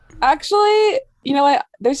Actually, you know what?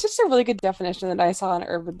 There's just a really good definition that I saw in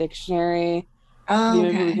Urban Dictionary. Oh,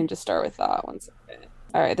 Maybe we okay. can just start with that one second.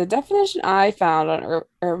 All right, the definition I found on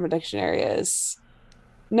Urban Dictionary is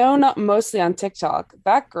no, not mostly on TikTok.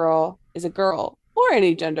 That girl is a girl or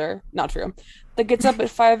any gender, not true, that gets up at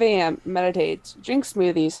 5 a.m., meditates, drinks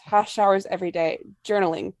smoothies, has showers every day,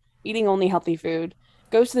 journaling, eating only healthy food,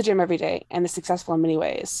 goes to the gym every day, and is successful in many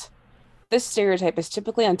ways. This stereotype is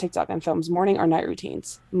typically on TikTok and films morning or night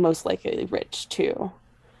routines, most likely rich too.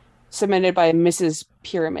 Submitted by Mrs.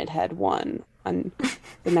 Pyramid Head 1 on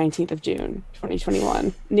the 19th of June,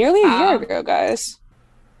 2021. Nearly a year Wow. ago, guys.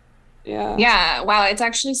 Yeah, Yeah. Wow. It's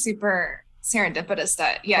actually super serendipitous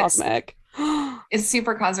that, yeah, cosmic. it's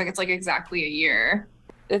super cosmic. It's like exactly a year.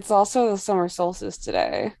 It's also the summer solstice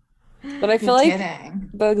today. But I You're feel like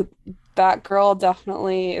kidding. the that girl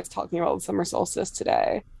definitely is talking about the summer solstice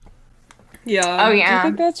today. Oh, Do you yeah.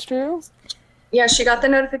 think that's true? Yeah, she got the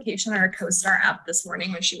notification on her CoStar app this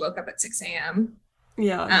morning when she woke up at 6 a.m.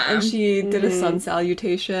 Yeah, and Um, she did a sun Mm.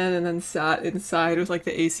 salutation and then sat inside with like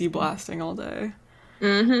the AC blasting all day.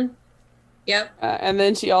 hmm Yep. And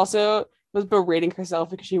then she also was berating herself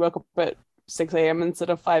because she woke up at 6 a.m. instead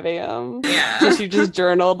of 5 a.m. So Yeah. she just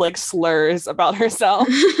journaled like slurs about herself.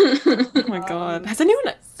 Oh my god. Um,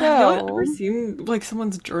 Have y'all ever so seen like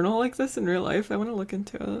someone's journal like this in real life? I want to look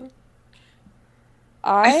into it.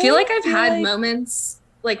 I feel I like I've feel had like moments,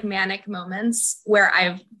 like manic moments, where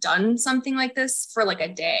I've done something like this for like a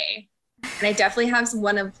day. And I definitely have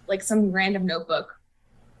one of like some random notebook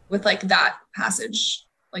with like that passage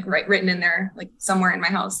like written in there, like somewhere in my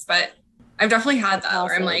house. But I've definitely had the that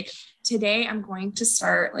where I'm like, passage. today I'm going to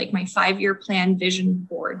start like my 5 year plan vision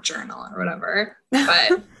board journal or whatever.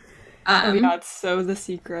 But Oh yeah, um it's so The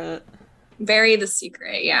Secret. very the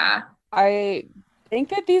secret, yeah. I think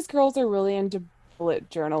that these girls are really into bullet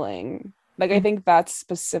journaling. Like I think that's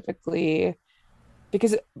specifically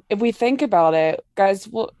because if we think about it, guys,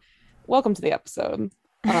 welcome to the episode.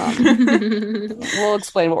 Um, we'll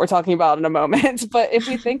explain what we're talking about in a moment. But if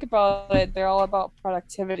we think about it, they're all about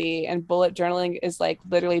productivity, and bullet journaling is like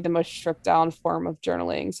literally the most stripped down form of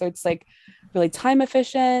journaling. So it's like really time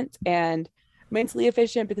efficient and mentally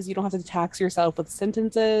efficient because you don't have to tax yourself with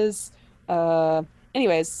sentences. Uh,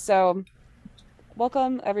 anyways, so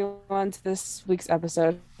welcome everyone to this week's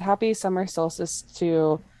episode. Happy summer solstice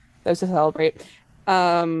to those who celebrate.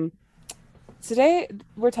 Um, Today,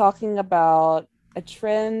 we're talking about a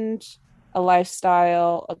trend, a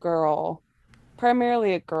lifestyle, a girl,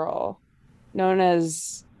 primarily a girl, known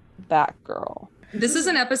as that girl. This is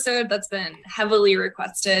an episode that's been heavily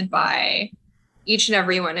requested by each and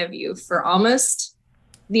every one of you for almost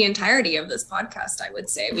the entirety of this podcast. I would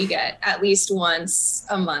say we get at least once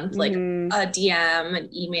a month, like Hmm. a DM, an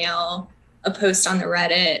email, a post on the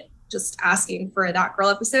Reddit, just asking for that girl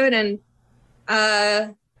episode. And uh,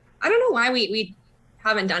 I don't know why we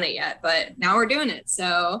haven't done it yet, but now we're doing it.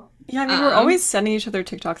 So Yeah, I mean, we're um, always sending each other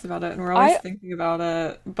TikToks about it and we're always I thinking about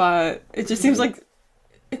it, but it just seems mhm. like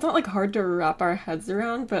it's not like hard to wrap our heads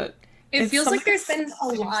around, but it it's feels like something there's that's been a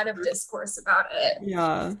lot of discourse about it.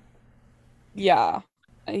 yeah. Yeah,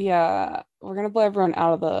 yeah, we're gonna blow everyone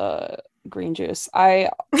out of the green juice. I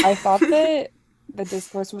thought that the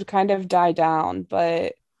discourse would kind of die down,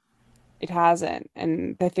 but it hasn't,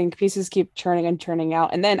 and I think pieces keep churning and churning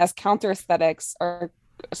out. And then as counter aesthetics are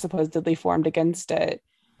supposedly formed against it,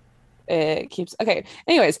 it keeps okay.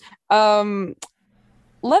 Anyways, um,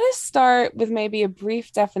 let us start with maybe a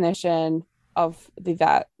brief definition of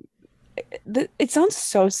that. It sounds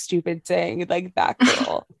so stupid saying like that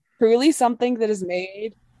girl. Truly something that is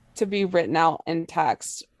made to be written out in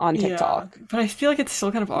text on Yeah, TikTok. but I feel like it's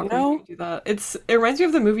still kind of You awkward when know? you do that. It reminds me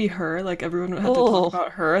of the movie Her, like everyone had to talk Oh.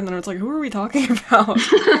 about her and then it's like who are we talking about?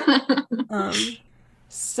 Um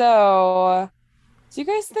So, do you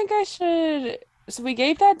guys think I should? So we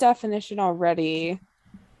gave that definition already.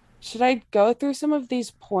 Should I go through some of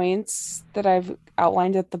these points that I've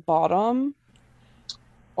outlined at the bottom,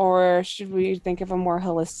 or should we think of a more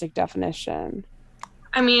holistic definition?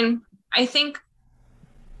 I mean, I think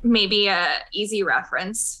maybe a easy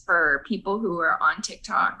reference for people who are on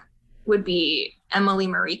TikTok would be Emily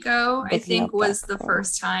Mariko, I Looking think up that was the girl.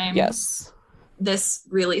 first time Yes. this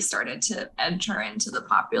really started to enter into the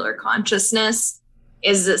popular consciousness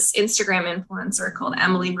is this Instagram influencer called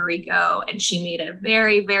Emily Mariko. And she made a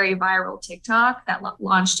very, very viral TikTok that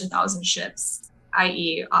launched 1,000 ships,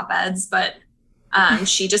 i.e. op-eds, but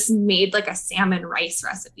she just made like a salmon rice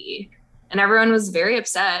recipe. And everyone was very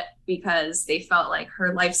upset because they felt like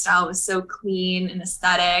her lifestyle was so clean and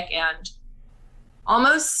aesthetic and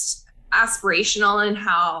almost aspirational in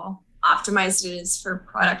how optimized it as for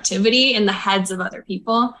productivity in the heads of other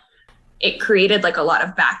people, it created like a lot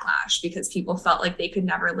of backlash because people felt like they could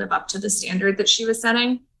never live up to the standard that she was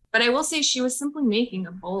setting. But I will say she was simply making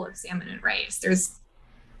a bowl of salmon and rice. It's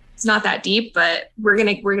not that deep, but we're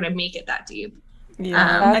gonna make it that deep.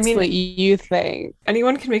 Yeah, That's I mean, what you think.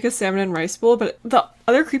 anyone can make a salmon and rice bowl, but the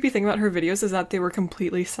other creepy thing about her videos is that they were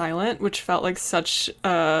completely silent, which felt like such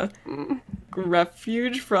a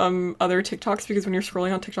refuge from other TikToks, because when you're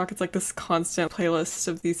scrolling on TikTok, it's like this constant playlist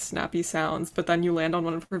of these snappy sounds, but then you land on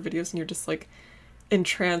one of her videos and you're just like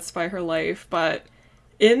entranced by her life. But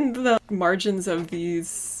in the margins of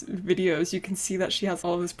these videos, you can see that she has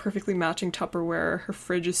all of this perfectly matching Tupperware. Her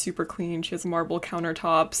fridge is super clean. She has marble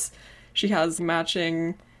countertops. She has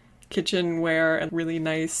matching kitchenware and really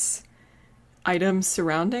nice items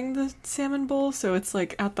surrounding the salmon bowl. So it's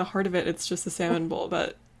like at the heart of it, it's just a salmon bowl,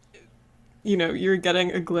 but you know, you're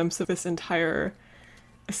getting a glimpse of this entire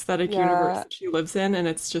aesthetic universe Yeah. that she lives in, and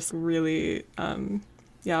it's just really,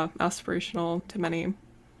 yeah, aspirational to many.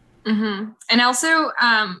 And also,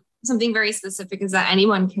 something very specific is that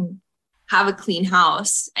anyone can have a clean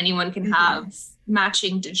house, anyone can have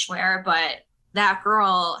matching dishware, but that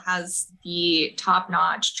girl has the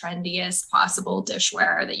top-notch, trendiest possible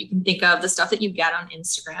dishware that you can think of, the stuff that you get on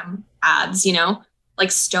Instagram ads, you know,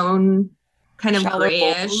 like stone kind of Shallow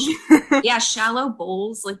grayish. bowls. Yeah, shallow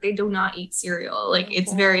bowls, like they do not eat cereal. Like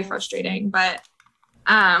it's very Oh. frustrating, but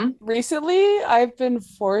Recently I've been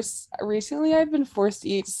forced to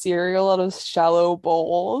eat cereal out of shallow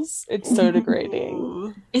bowls. It's so degrading.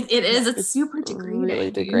 Ooh. it is, it's It's super degrading.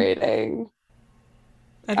 really degrading.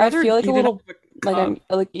 I'd I rather feel like eat a it out little of a like cup.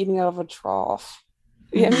 I'm like eating out of a trough.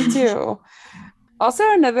 Yeah, me too. Also,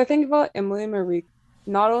 another thing about Emily Marie,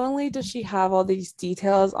 not only does she have all these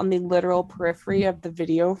details on the literal periphery of the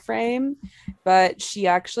video frame, but she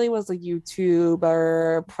actually was a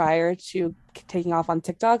YouTuber prior to taking off on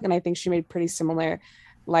TikTok, and I think she made pretty similar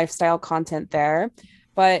lifestyle content there.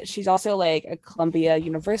 But she's also like a Columbia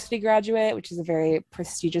University graduate, which is a very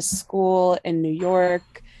prestigious school in New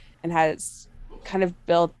York, and has kind of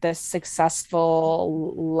built this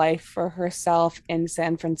successful life for herself in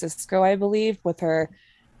San Francisco, I believe, with her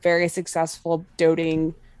very successful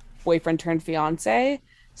doting boyfriend turned fiance.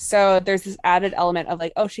 So there's this added element of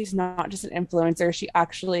like, oh, she's not just an influencer. She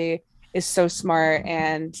actually is so smart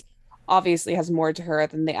and obviously has more to her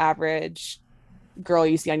than the average girl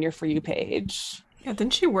you see on your For You page. Yeah,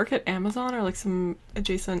 didn't she work at Amazon or like some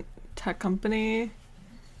adjacent tech company?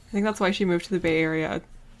 I think that's why she moved to the Bay Area,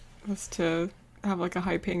 was to have like a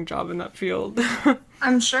high paying job in that field.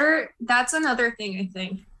 I'm sure that's another thing I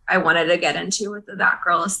think I wanted to get into with the That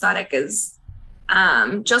Girl aesthetic is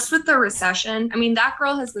just with the recession. I mean, That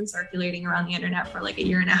Girl has been circulating around the internet for like a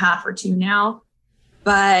year and a half or two now.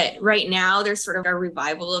 But right now, there's sort of a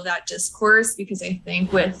revival of that discourse because I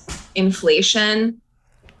think with inflation,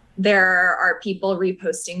 there are people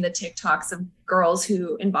reposting the TikToks of girls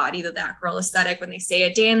who embody the That Girl aesthetic when they say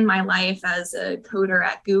a day in my life as a coder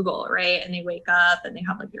at Google, right? And they wake up and they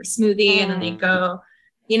have like their smoothie and then they go,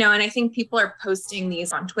 you know, and I think people are posting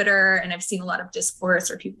these on Twitter, and I've seen a lot of discourse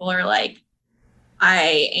where people are like,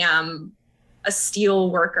 I am a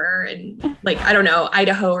steel worker in like, I don't know,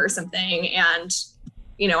 Idaho or something. And,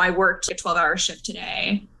 you know, I worked a 12-hour shift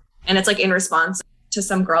today. And it's like in response to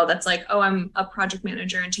some girl that's like, oh, I'm a project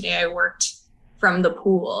manager and today I worked from the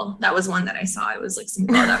pool. That was one that I saw. It was like some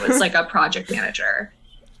girl that was like a project manager.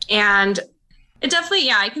 And it definitely,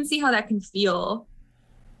 yeah, I can see how that can feel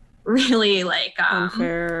really like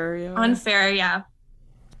Unfair, yeah. unfair, yeah.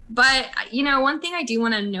 But you know, one thing I do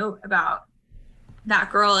want to note about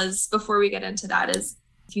That Girl is, before we get into that, is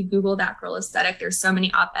if you Google That Girl aesthetic, there's so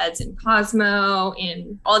many op-eds in Cosmo,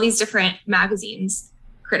 in all these different magazines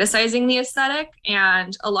criticizing the aesthetic,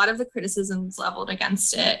 and a lot of the criticisms leveled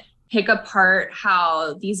against it pick apart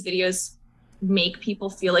how these videos make people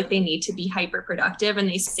feel like they need to be hyper productive, and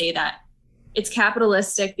they say that it's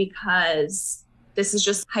capitalistic because this is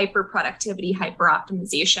just hyper productivity, hyper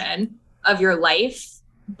optimization of your life.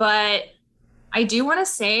 But I do want to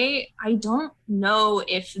say, I don't know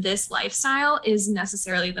if this lifestyle is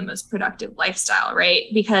necessarily the most productive lifestyle, right?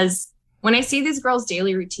 Because when I see these girls'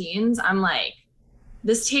 daily routines, I'm like,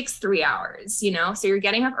 this takes 3 hours, you know? So you're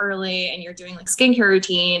getting up early and you're doing like skincare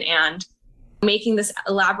routine and making this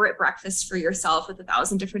elaborate breakfast for yourself with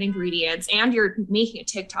 1,000 different ingredients, and you're making a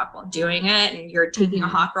TikTok while doing it, and you're taking a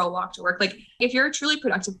hot girl walk to work. Like if you're a truly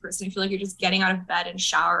productive person, I feel like you're just getting out of bed and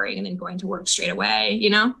showering and then going to work straight away,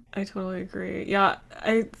 you know? I totally agree. Yeah,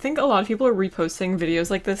 I think a lot of people are reposting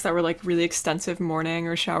videos like this that were like really extensive morning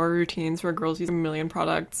or shower routines where girls use a million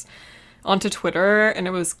products onto Twitter, and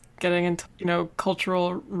it was getting into, you know,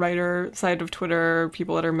 cultural writer side of Twitter,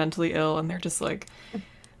 people that are mentally ill, and they're just like,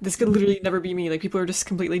 this could literally never be me. Like, people are just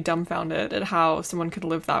completely dumbfounded at how someone could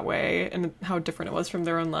live that way and how different it was from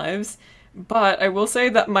their own lives. But I will say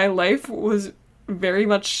that my life was very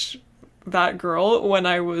much that girl when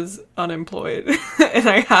I was unemployed. And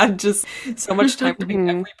I had just so much time to make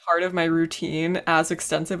every part of my routine as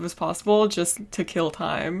extensive as possible just to kill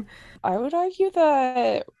time. I would argue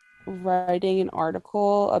that writing an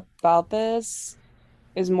article about this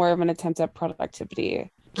is more of an attempt at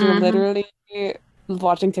productivity. You're literally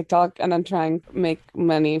watching TikTok and then trying to make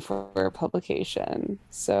money for publication.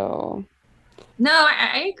 So No,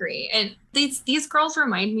 I agree. And these girls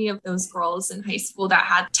remind me of those girls in high school that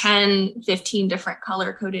had 10, 15 different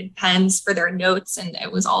color coded pens for their notes. And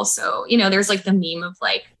it was also, you know, there's like the meme of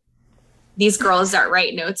like these girls that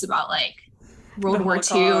write notes about like World War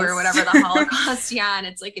II or whatever, the Holocaust. Yeah. And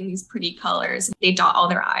it's like in these pretty colors. They dot all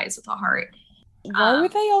their I's with a heart. why were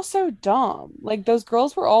they all so dumb? Like those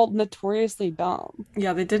girls were all notoriously dumb,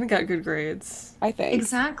 Yeah, they didn't get good grades. I think.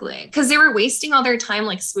 Exactly. Because they were wasting all their time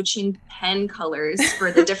like switching pen colors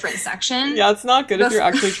for the different section. Yeah, it's not good if you're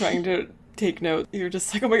actually trying to take notes. You're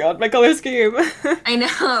just like, oh my god, my color scheme. I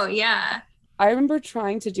know, yeah. I remember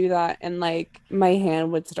trying to do that and like my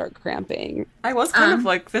hand would start cramping. I was kind of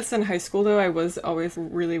like this in high school, though. I was always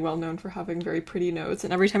really well known for having very pretty notes,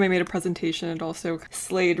 and every time I made a presentation, it also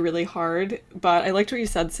slayed really hard. But I liked what you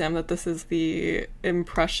said, Sam, that this is the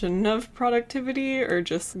impression of productivity, or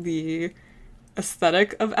just the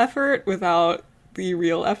aesthetic of effort without the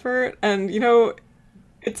real effort. And, you know,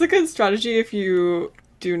 it's a good strategy if you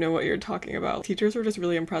do know what you're talking about. Teachers were just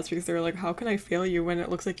really impressed because they were like, how can I fail you when it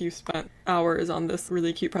looks like you spent hours on this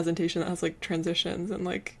really cute presentation that has like transitions and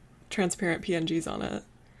like transparent PNGs on it.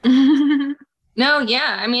 No,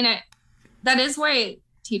 yeah. I mean, that is why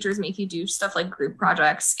teachers make you do stuff like group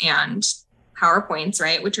projects and PowerPoints,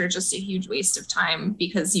 right? Which are just a huge waste of time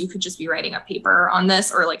because you could just be writing a paper on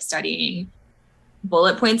this or like studying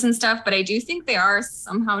bullet points and stuff. But I do think they are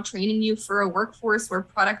somehow training you for a workforce where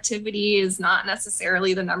productivity is not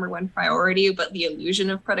necessarily the number one priority, but the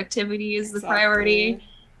illusion of productivity is the priority.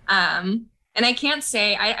 And I can't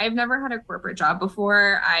say I've never had a corporate job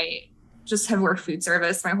before. I just have worked food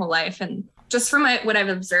service my whole life. And just from what I've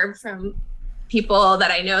observed from people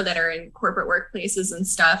that I know that are in corporate workplaces and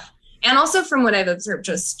stuff, and also from what I've observed,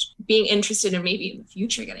 just being interested in maybe in the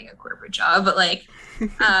future getting a corporate job, but like,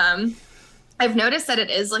 I've noticed that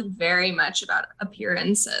it is like very much about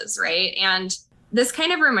appearances, right? And this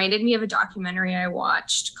kind of reminded me of a documentary I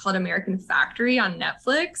watched called American Factory on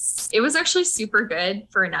Netflix. It was actually super good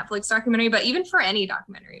for a Netflix documentary, but even for any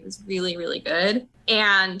documentary, it was really, really good.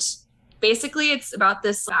 And basically it's about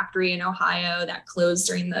this factory in Ohio that closed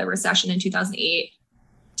during the recession in 2008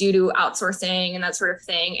 due to outsourcing and that sort of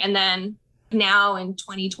thing. And then now in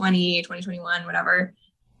 2020, 2021, whatever,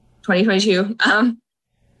 2022,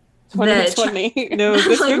 2020. No,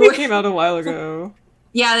 this movie came out a while ago.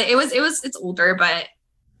 Yeah, it's older, but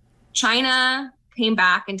China came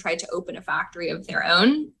back and tried to open a factory of their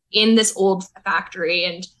own in this old factory.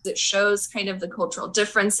 And it shows kind of the cultural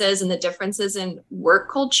differences and the differences in work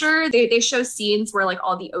culture. They show scenes where like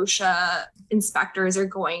all the OSHA inspectors are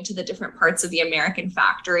going to the different parts of the American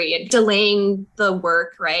factory and delaying the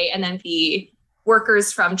work, right? And then the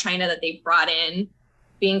workers from China that they brought in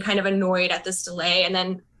being kind of annoyed at this delay. And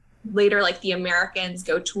then later, like the Americans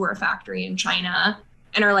go tour a factory in China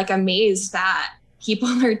and are like amazed that people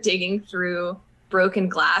are digging through broken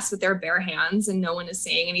glass with their bare hands and no one is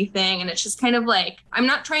saying anything. And it's just kind of like, I'm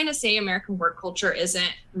not trying to say American work culture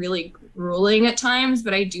isn't really grueling at times,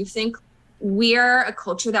 but I do think we are a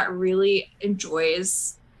culture that really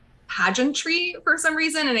enjoys pageantry for some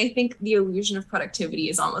reason. And I think the illusion of productivity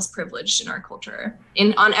is almost privileged in our culture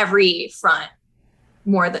on every front.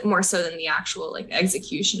 More so than the actual like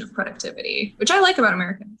execution of productivity, which I like about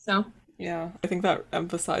Americans. So yeah, I think that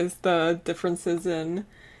emphasized the differences in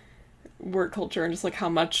work culture and just like how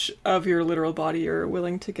much of your literal body you're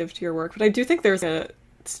willing to give to your work. But I do think there's a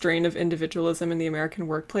strain of individualism in the American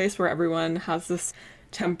workplace where everyone has this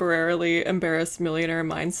temporarily embarrassed millionaire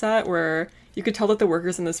mindset where you could tell that the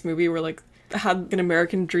workers in this movie were like had an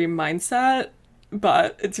American dream mindset,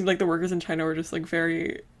 but it seemed like the workers in China were just like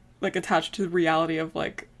very like attached to the reality of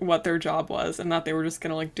like what their job was and that they were just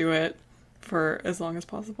gonna like do it for as long as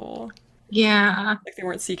possible. Yeah. Like they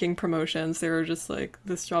weren't seeking promotions. They were just like,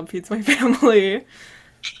 this job feeds my family.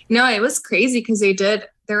 No, it was crazy because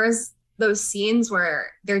there was those scenes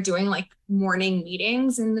where they're doing like morning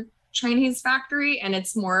meetings in the Chinese factory and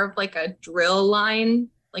it's more of like a drill line,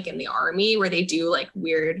 like in the army where they do like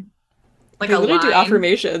weird like They a literally do line.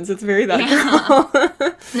 affirmations. It's very that Yeah.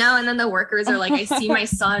 girl. No, and then the workers are like, I see my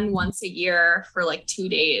son once a year for like 2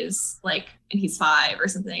 days, like, and he's 5 or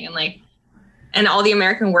something. And like, and all the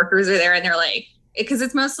American workers are there and they're like, because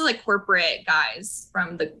it's mostly like corporate guys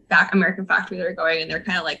from the American factory that are going, and they're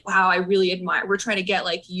kind of like, wow, I really admire, we're trying to get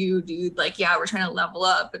like you, dude. Like, yeah, we're trying to level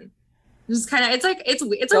up. And just kind of, it's like, it's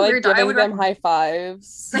They're a like weird, I giving would them high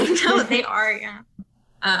fives. I know they are, yeah.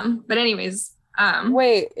 But anyways,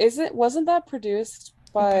 Wait, wasn't that produced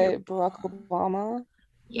by Barack Obama?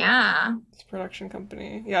 yeah. It's a production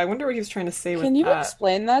company. Yeah, I wonder what he was trying to say with Can you that.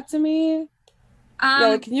 explain that to me? Yeah, Um,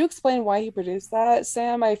 like, can you explain why he produced that,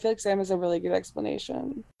 Sam? I feel like Sam has a really good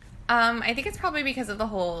explanation. I think it's probably because of the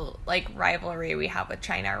whole like rivalry we have with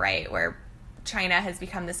China, right? Where China has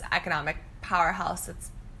become this economic powerhouse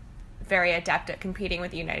that's very adept at competing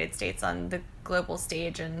with the United States on the global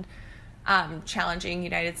stage and challenging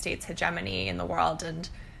United States hegemony in the world. And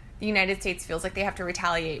the United States feels like they have to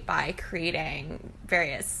retaliate by creating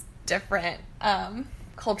various different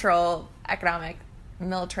cultural, economic,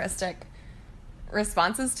 militaristic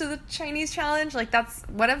responses to the Chinese challenge. Like, that's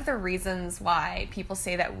one of the reasons why people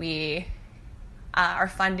say that we are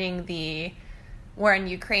funding the war in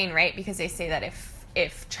Ukraine, right? Because they say that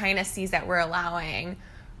if China sees that we're allowing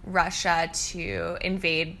Russia to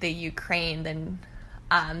invade the Ukraine, then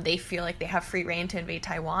they feel like they have free reign to invade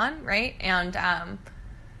Taiwan, right? And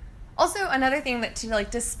also another thing that to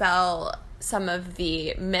like dispel some of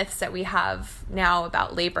the myths that we have now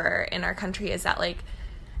about labor in our country is that like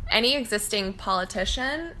any existing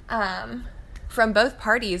politician from both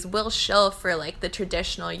parties will shill for like the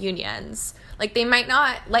traditional unions. Like, they might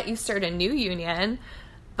not let you start a new union,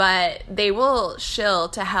 but they will shill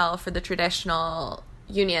to hell for the traditional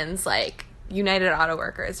unions, like United Auto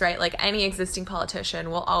Workers, right? Like, any existing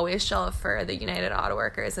politician will always shill for the United Auto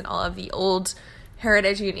Workers and all of the old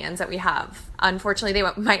heritage unions that we have. Unfortunately, they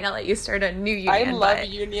might not let you start a new union. I love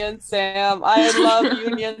Union Sam. I love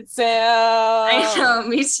Union Sam. I know,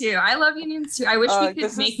 me too. I love unions too. I wish we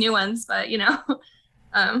could make is... new ones, but you know.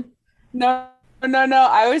 No.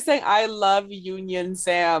 I was saying I love Union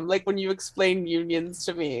Sam. Like, when you explain unions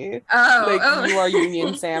to me. You are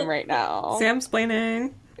Union Sam right now.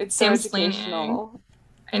 Samsplaining. It's so educational.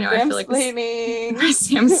 I know, I feel like Samsplaining.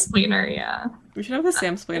 Samsplainer, yeah. We should have a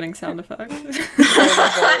Samsplaining sound effect.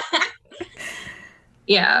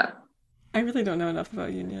 Yeah. I really don't know enough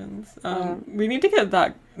about unions. We need to get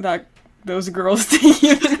those girls to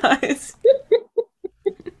unionize.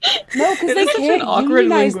 No, because they can't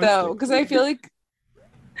unionize though. Because I feel like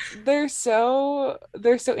they're so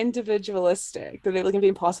individualistic that it can be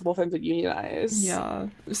impossible for them to unionize. Yeah.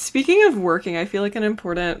 Speaking of working, I feel like an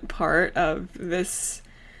important part of this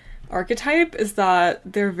archetype is that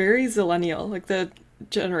they're very zillennial, like the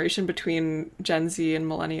generation between Gen Z and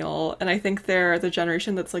millennial, and I think they're the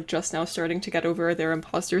generation that's like just now starting to get over their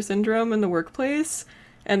imposter syndrome in the workplace,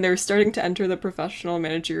 and they're starting to enter the professional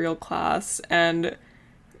managerial class and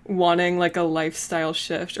wanting like a lifestyle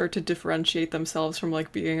shift or to differentiate themselves from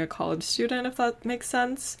like being a college student, if that makes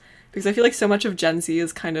sense. Because I feel like so much of Gen Z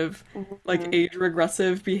is kind of like age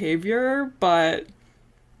regressive behavior, but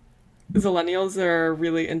Zillennials are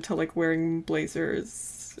really into like wearing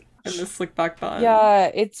blazers and the slick back bun.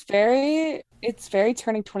 Yeah, it's very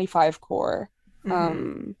turning 25 core.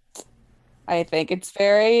 I think it's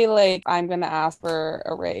very like, I'm gonna ask for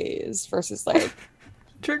a raise versus like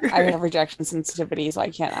Triggered. I have rejection sensitivity, so I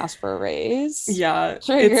can't ask for a raise. Yeah,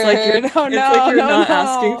 Triggered. it's like you're not no.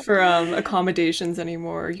 asking for accommodations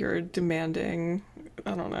anymore. You're demanding,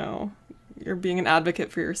 I don't know, you're being an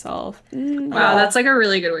advocate for yourself. Wow, that's like a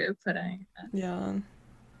really good way of putting it. Yeah.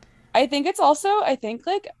 I think it's also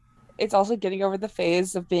getting over the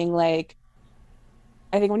phase of being like,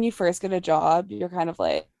 I think when you first get a job, you're kind of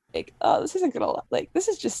like, oh, this isn't gonna, like, this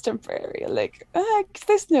is just temporary. Like,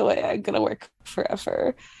 there's no way I'm gonna work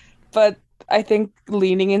forever. But I think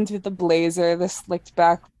leaning into the blazer, the slicked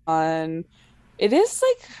back bun, it is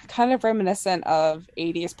like kind of reminiscent of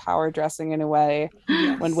 80s power dressing in a way.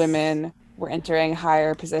 Yes. When women were entering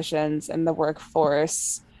higher positions in the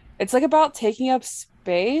workforce. It's like about taking up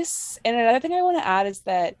space. And another thing I want to add is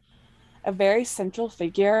that a very central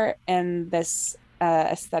figure in this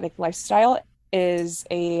aesthetic lifestyle is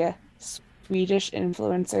a Swedish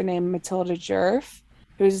influencer named Matilda Djurf,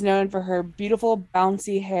 who's known for her beautiful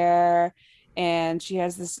bouncy hair, and she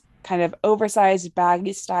has this kind of oversized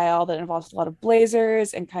baggy style that involves a lot of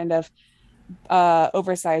blazers and kind of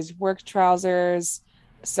oversized work trousers,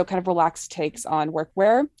 so kind of relaxed takes on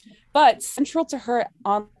workwear. But central to her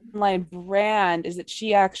online brand is that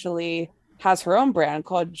she actually has her own brand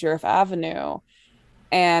called Djurf Avenue.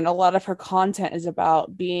 And a lot of her content is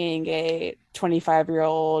about being a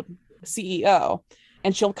 25-year-old CEO.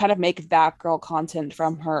 And she'll kind of make that girl content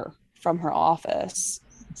from her office.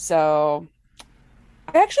 So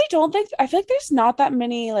I actually don't think I feel like there's not that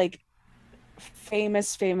many like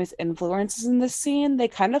famous influences in this scene. They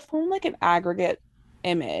kind of form like an aggregate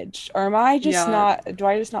image. Or am I just Yeah. not do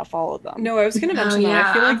I just not follow them? No, I was going to Oh, mention that. I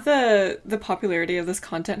feel yeah. like the popularity of this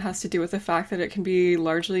content has to do with the fact that it can be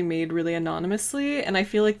largely made really anonymously, and I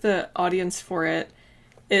feel like the audience for it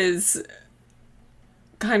is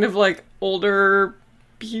kind of like older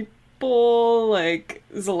people, like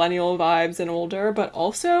millennial vibes and older, but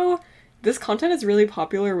also this content is really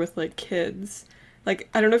popular with like kids. Like,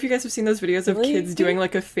 I don't know if you guys have seen those videos of Really? kids doing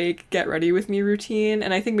like a fake get ready with me routine,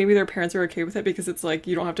 and I think maybe their parents are okay with it because it's like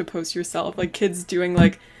you don't have to post yourself. Like kids doing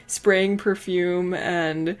like spraying perfume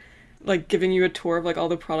and like giving you a tour of like all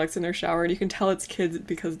the products in their shower, and you can tell it's kids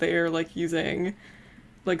because they are like using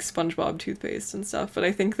like SpongeBob toothpaste and stuff. But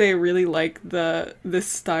I think they really like the this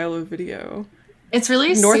style of video. It's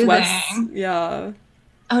really Northwest, soothing. yeah,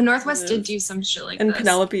 Oh, it Northwest did is. do some shit like And this.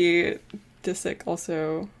 Penelope Disick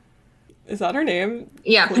also. Is that her name?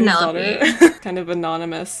 Yeah, Courtney's daughter. Penelope. Kind of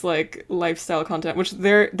anonymous like lifestyle content, which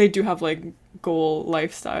they do have like goal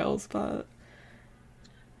lifestyles, but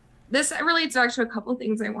This relates back to a couple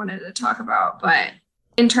things I wanted to talk about, but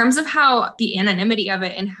in terms of how the anonymity of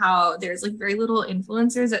it and how there's like very little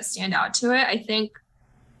influencers that stand out to it, I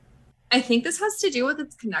think this has to do with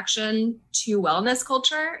its connection to wellness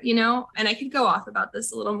culture, you know? And I could go off about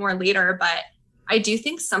this a little more later, but I do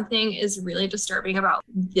think something is really disturbing about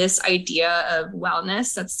this idea of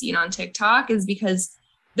wellness that's seen on TikTok is because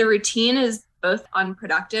the routine is both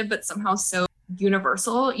unproductive, but somehow so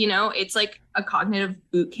universal, you know? It's like a cognitive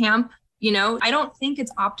boot camp, you know? I don't think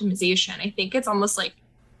it's optimization. I think it's almost like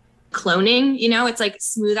cloning, you know? It's like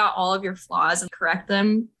smooth out all of your flaws and correct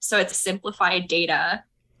them. So it's simplified data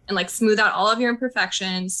and like smooth out all of your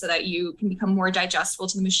imperfections so that you can become more digestible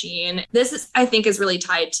to the machine. This is, I think, is really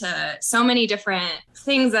tied to so many different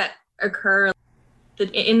things that occur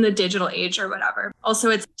in the digital age or whatever. Also,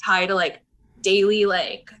 it's tied to like daily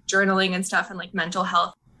like journaling and stuff and like mental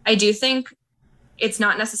health. I do think it's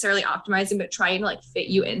not necessarily optimizing, but trying to like fit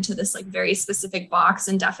you into this like very specific box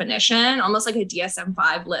and definition, almost like a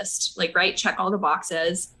DSM-5 list, like, right, check all the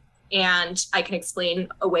boxes and I can explain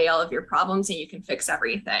away all of your problems and you can fix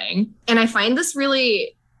everything. And I find this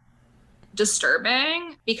really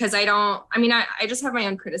disturbing because I just have my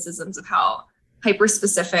own criticisms of how hyper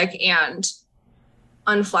specific and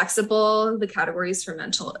unflexible the categories for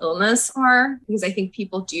mental illness are, because I think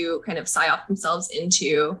people do kind of psyop themselves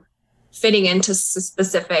into fitting into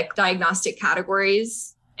specific diagnostic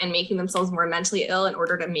categories and making themselves more mentally ill in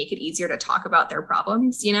order to make it easier to talk about their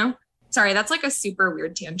problems, you know? Sorry, that's like a super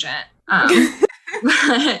weird tangent. But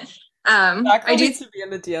that I girl do, needs to be in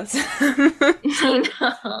the DSM. I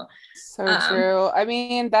know. So Um, true. I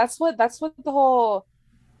mean, that's what the whole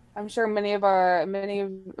I'm sure many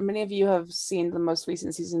of you have seen the most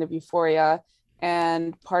recent season of Euphoria,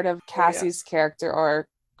 and part of Oh yeah. Cassie's character arc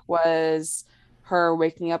was her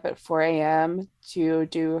waking up at 4 a.m. to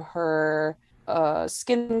do her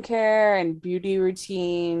skincare and beauty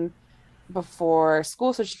routine before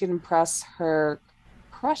school so she could impress her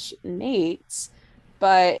crush Nate.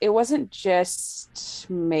 But it wasn't just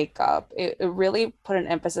makeup. It really put an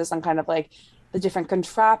emphasis on kind of like the different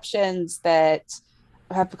contraptions that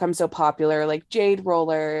have become so popular, like jade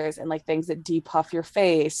rollers and like things that depuff your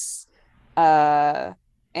face. Uh,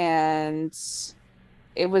 and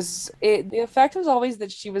the effect was always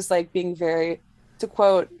that she was like being very, to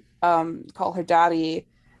quote, call her daddy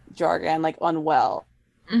jargon, like unwell.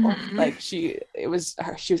 mhm. Like she was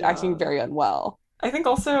acting Yeah. very unwell. I think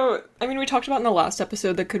also, I mean, we talked about in the last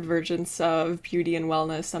episode the convergence of beauty and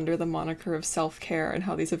wellness under the moniker of self care and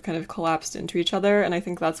how these have kind of collapsed into each other. And I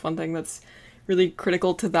think that's one thing that's really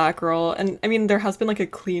critical to that girl. And I mean, there has been like a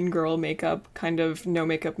clean girl makeup, kind of no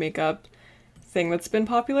makeup thing that's been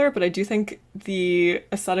popular, but I do think the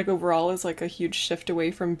aesthetic overall is like a huge shift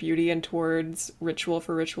away from beauty and towards ritual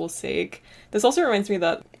for ritual's sake. This also reminds me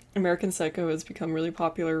that American Psycho has become really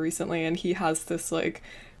popular recently, and he has this like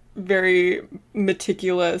very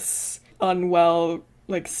meticulous, unwell,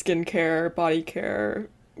 like skincare, body care,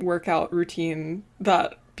 workout routine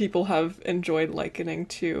that people have enjoyed likening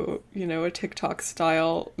to, you know, a TikTok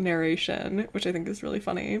style narration, which I think is really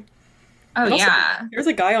funny. Oh And also, yeah. there's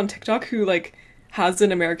a guy on TikTok who like has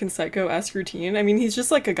an American Psycho-esque routine. I mean, he's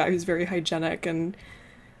just like a guy who's very hygienic and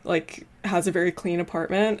like has a very clean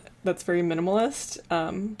apartment that's very minimalist.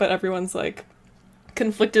 But everyone's like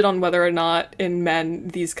conflicted on whether or not in men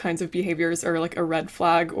these kinds of behaviors are like a red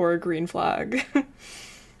flag or a green flag.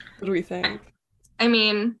 What do we think? I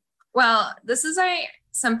mean, well, this is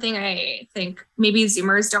something I think maybe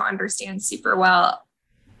Zoomers don't understand super well.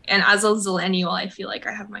 And as a Zillennial, I feel like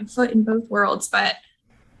I have my foot in both worlds, but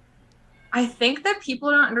I think that people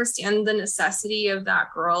don't understand the necessity of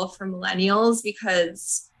that girl for millennials,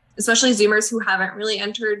 because especially Zoomers who haven't really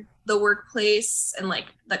entered the workplace and like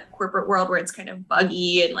the corporate world where it's kind of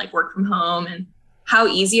buggy and like work from home, and how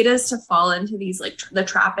easy it is to fall into these like the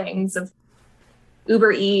trappings of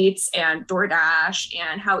Uber Eats and DoorDash,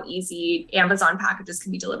 and how easy Amazon packages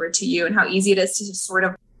can be delivered to you, and how easy it is to just sort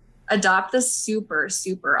of adopt this super,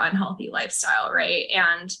 super unhealthy lifestyle, right?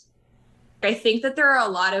 And I think that there are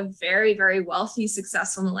a lot of very, very wealthy,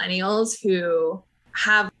 successful millennials who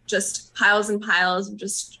have just piles and piles of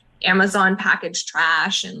just Amazon packaged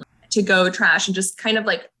trash and to-go trash, and just kind of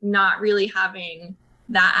like not really having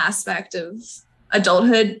that aspect of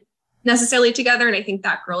adulthood necessarily together. And I think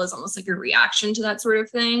that girl is almost like a reaction to that sort of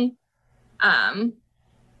thing.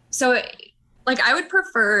 So like I would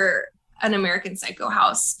prefer an American Psycho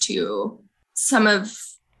house to some of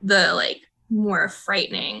the like more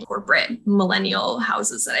frightening corporate millennial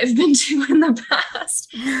houses that I've been to in the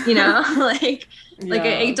past, you know, like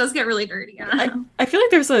it does get really dirty. I feel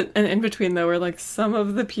like there's an in-between though, where like some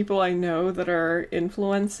of the people I know that are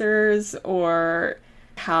influencers or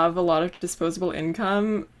have a lot of disposable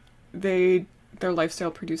income, their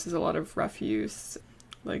lifestyle produces a lot of refuse,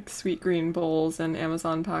 like Sweet Green bowls and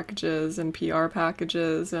Amazon packages and PR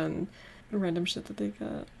packages and random shit that they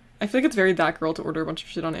get. I feel like it's very that girl to order a bunch of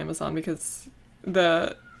shit on Amazon, because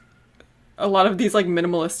a lot of these like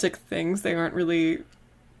minimalistic things, they aren't really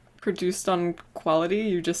produced on quality.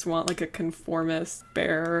 You just want like a conformist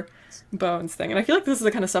bare bones thing. And I feel like this is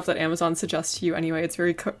the kind of stuff that Amazon suggests to you anyway. It's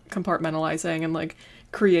very compartmentalizing and like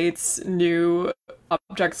creates new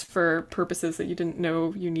objects for purposes that you didn't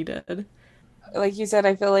know you needed. Like you said,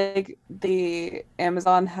 I feel like the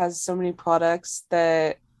Amazon has so many products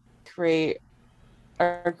that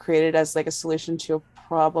are created as like a solution to a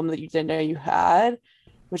problem that you didn't know you had,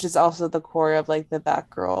 which is also the core of like the that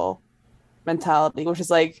girl mentality, which is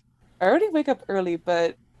like, I already wake up early,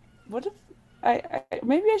 but what if I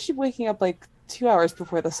maybe I should be waking up like 2 hours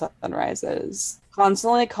before the sun rises.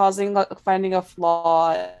 Constantly finding a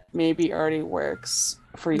flaw maybe already works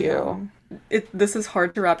for you. This is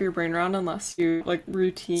hard to wrap your brain around unless you like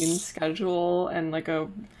routine schedule and like a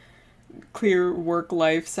clear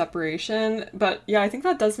work-life separation. But yeah, I think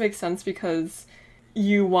that does make sense, because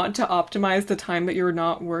you want to optimize the time that you're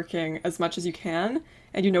not working as much as you can,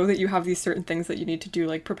 and you know that you have these certain things that you need to do,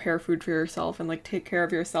 like prepare food for yourself and like take care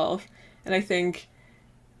of yourself. And I think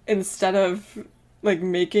instead of like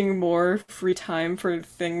making more free time for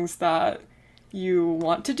things that you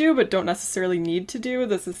want to do but don't necessarily need to do,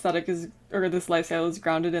 this lifestyle is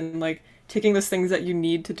grounded in like taking those things that you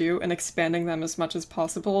need to do and expanding them as much as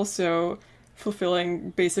possible. So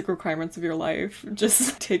fulfilling basic requirements of your life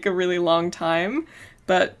just take a really long time,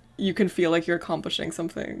 but you can feel like you're accomplishing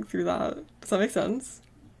something through that. Does that make sense?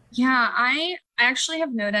 Yeah, I actually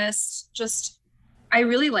have noticed I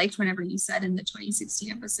really liked whenever you said in the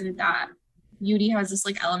 2016 episode that beauty has this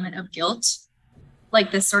like element of guilt,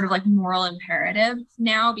 like this sort of like moral imperative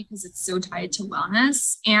now, because it's so tied to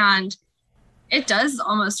wellness. And it does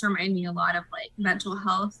almost remind me a lot of like mental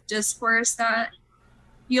health discourse that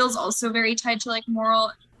feels also very tied to like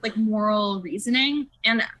moral reasoning.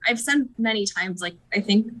 And I've said many times, like I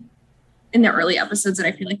think in the early episodes, that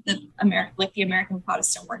I feel like the American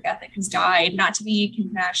Protestant work ethic has died. Not to be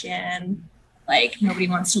compassion, like nobody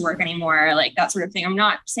wants to work anymore, like that sort of thing. I'm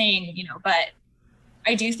not saying, but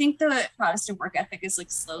I do think the Protestant work ethic is like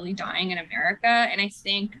slowly dying in America. And I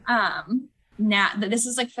think now that this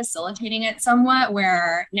is like facilitating it somewhat,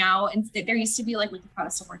 where now there used to be like with the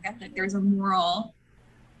Protestant work ethic, there's a moral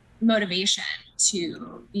motivation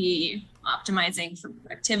to be optimizing for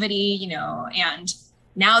productivity, and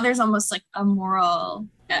now there's almost like a moral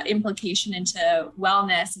implication into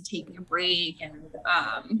wellness and taking a break,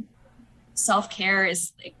 and self-care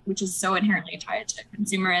which is so inherently tied to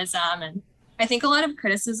consumerism. And I think a lot of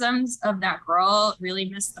criticisms of that girl really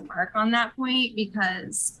missed the mark on that point,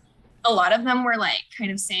 because a lot of them were like kind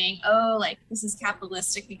of saying, oh, like this is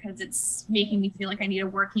capitalistic because it's making me feel like I need to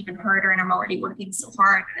work even harder and I'm already working so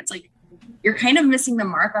hard. And it's like, you're kind of missing the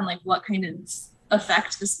mark on like what kind of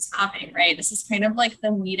effect this is having, right? This is kind of like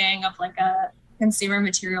the meeting of like a consumer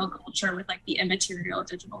material culture with like the immaterial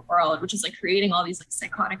digital world, which is like creating all these like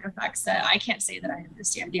psychotic effects that I can't say that I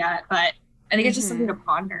understand yet, but I think it's just something to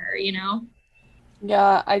ponder,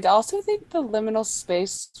 Yeah, I also think the liminal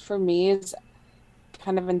space for me is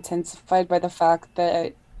kind of intensified by the fact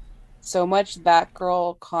that so much that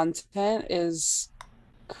girl content is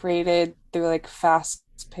created through like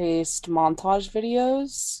fast-paced montage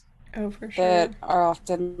videos Oh, for sure. that are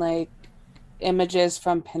often like images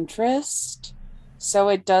from Pinterest. So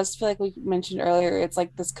it does feel like we mentioned earlier, it's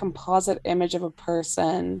like this composite image of a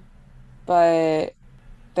person, but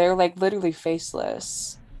they're like literally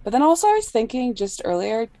faceless. But then also I was thinking just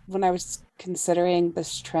earlier when I was considering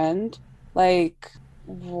this trend, like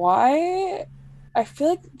why I feel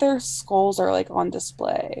like their skulls are like on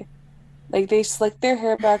display. Like they slick their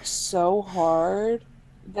hair back so hard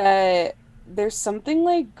that there's something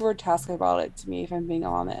like grotesque about it to me, if I'm being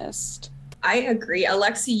honest. I agree.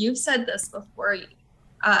 Alexi, you've said this before.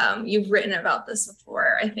 You've written about this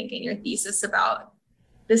before, I think, in your thesis about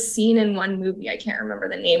this scene in one movie, I can't remember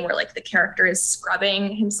the name, where like the character is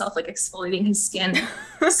scrubbing himself, like exfoliating his skin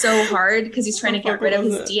so hard because he's trying to get rid of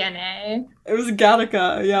his DNA. It was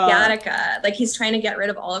Gattaca, yeah. Gattaca, like he's trying to get rid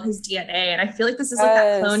of all of his DNA, and I feel like this is like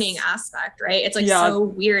that cloning aspect, right? It's like so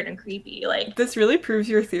weird and creepy. Like this really proves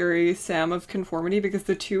your theory, Sam, of conformity, because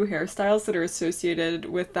the two hairstyles that are associated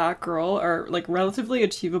with that girl are like relatively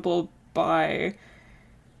achievable by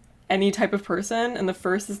any type of person. And the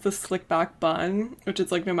first is the slick back bun, which is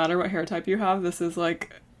like no matter what hair type you have, this is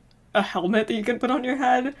like a helmet that you can put on your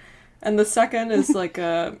head. And the second is like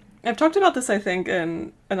a I've talked about this I think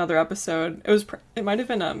in another episode. It might have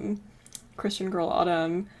been Christian Girl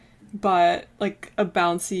Autumn, but like a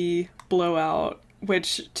bouncy blowout,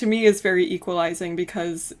 which to me is very equalizing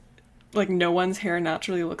because like no one's hair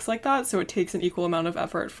naturally looks like that, so it takes an equal amount of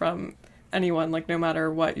effort from anyone, like no matter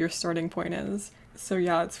what your starting point is. So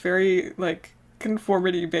yeah, it's very like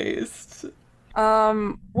conformity based.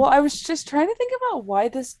 Well, I was just trying to think about why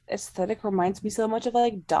this aesthetic reminds me so much of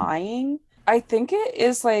like dyeing. I think it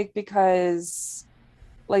is like because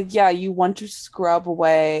like yeah, you want to scrub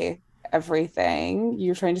away everything.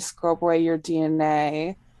 You're trying to scrub away your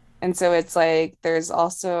DNA. And so it's like there's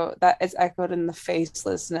also that is echoed in the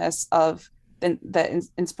facelessness of the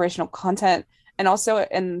inspirational content and also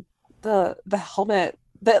in the helmet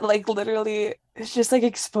that like literally is just like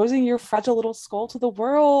exposing your fragile little skull to the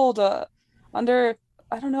world under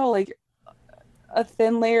I don't know like a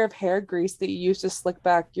thin layer of hair grease that you use to slick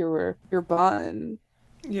back your bun.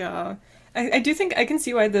 Yeah. I do think I can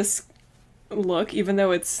see why this look, even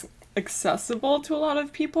though it's accessible to a lot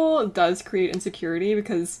of people, does create insecurity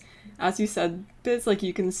because as you said, Biz, like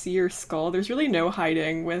you can see your skull. There's really no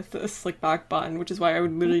hiding with a slick back bun, which is why I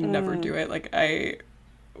would literally never do it. Like I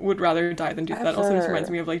would rather die than do that. Also just reminds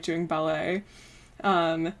me of like doing ballet.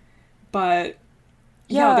 But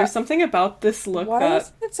yeah, there's something about this look why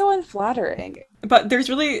is it so unflattering? But there's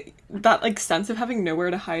really that like sense of having nowhere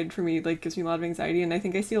to hide for me like gives me a lot of anxiety, and I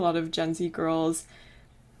think I see a lot of Gen Z girls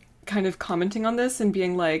kind of commenting on this and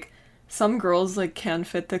being like, some girls like can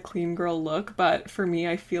fit the clean girl look, but for me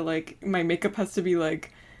I feel like my makeup has to be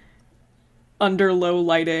like under low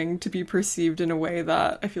lighting to be perceived in a way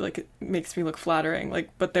that I feel like it makes me look flattering. Like,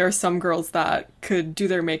 but there are some girls that could do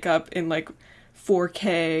their makeup in like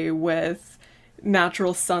 4K with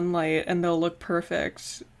natural sunlight and they'll look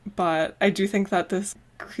perfect. But I do think that this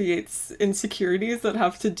creates insecurities that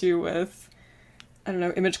have to do with, I don't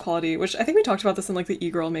know, image quality, which I think we talked about this in like the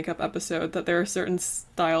e-girl makeup episode, that there are certain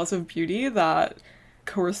styles of beauty that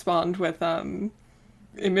correspond with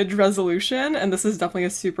image resolution, and this is definitely a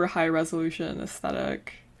super high resolution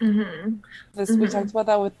aesthetic. Mm-hmm. We talked about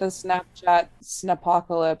that with the Snapchat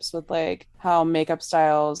Snapocalypse, with like how makeup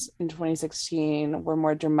styles in 2016 were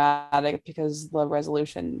more dramatic because the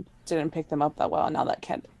resolution didn't pick them up that well, and now that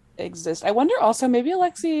can't exist. I wonder also, maybe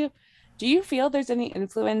Alexi, do you feel there's any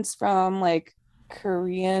influence from like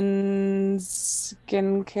Korean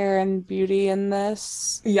skincare and beauty in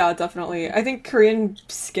this? Yeah, definitely. I think Korean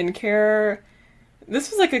skincare,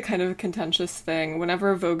 this was like a kind of contentious thing.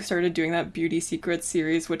 Whenever Vogue started doing that Beauty Secrets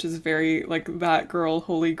series, which is very like that girl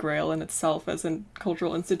holy grail in itself as a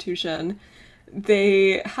cultural institution,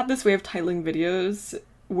 they had this way of titling videos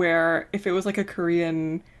where if it was like a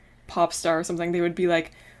Korean pop star or something, they would be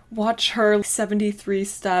like, watch her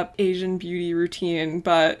 73-step Asian beauty routine.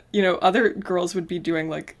 But, you know, other girls would be doing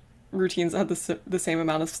like routines that had the same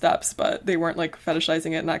amount of steps, but they weren't like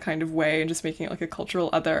fetishizing it in that kind of way and just making it like a cultural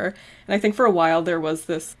other. And I think for a while there was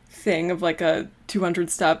this thing of like a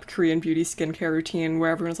 200-step Korean beauty skincare routine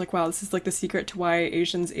where everyone's like, wow, this is like the secret to why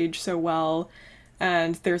Asians age so well.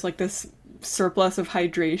 And there's like this surplus of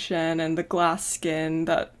hydration and the glass skin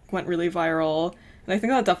that went really viral. And I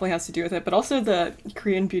think that definitely has to do with it. But also the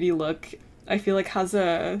Korean beauty look, I feel like has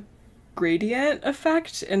a gradient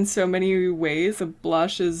effect in so many ways. The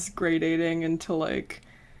blush is gradating into like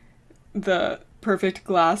the perfect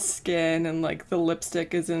glass skin, and like the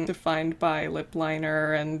lipstick isn't defined by lip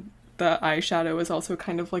liner, and the eyeshadow is also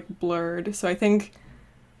kind of like blurred. So I think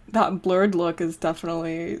that blurred look is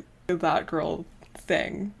definitely that girl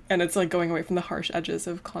thing. And it's like going away from the harsh edges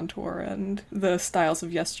of contour and the styles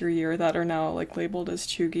of yesteryear that are now like labeled as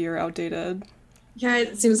chuggy or outdated. Yeah,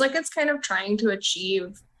 it seems like it's kind of trying to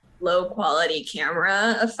achieve low quality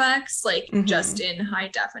camera effects, like just in high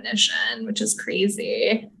definition, which is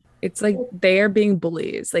crazy. It's like they are being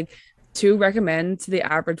bullies. Like, to recommend to the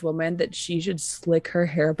average woman that she should slick her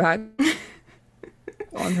hair back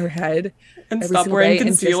on her head and every stop single wearing day and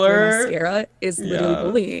just wear concealer. mascara is literally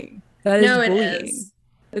bullying. That is No, it bullying. is.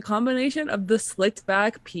 The combination of the slicked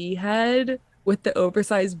back pea head with the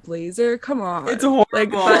oversized blazer, come on. It's horrible.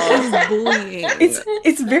 Like, that is bullying.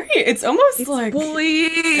 It's almost It's like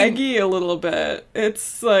bullying. eggy a little bit.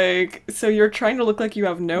 It's like, so you're trying to look like you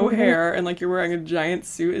have no hair and like you're wearing a giant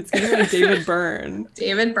suit. It's giving like David Byrne.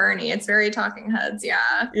 David Burney. It's very Talking Heads,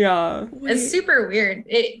 yeah. Yeah. It's super weird.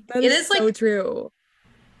 It That is so like, true.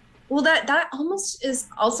 well, that almost is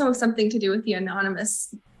also something to do with the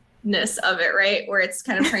anonymousness of it, right? Where it's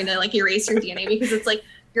kind of trying to like erase your DNA, because it's like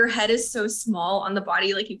your head is so small on the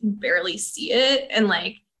body, like you can barely see it, and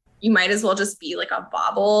like you might as well just be like a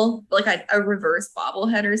bobble, like a reverse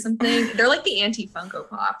bobblehead or something. They're like the anti-Funko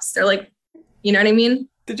Pops. They're like, you know what I mean?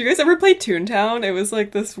 Did you guys ever play Toontown? It was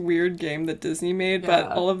like this weird game that Disney made, but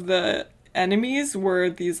all of the enemies were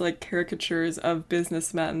these like caricatures of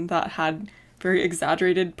businessmen that had very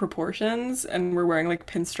exaggerated proportions and were wearing like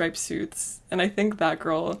pinstripe suits. And I think that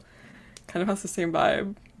girl kind of has the same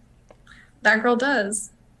vibe. That girl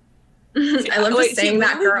does. I love just saying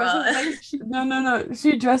that girl. No.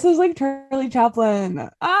 She dresses like Charlie Chaplin.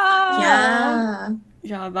 Yeah.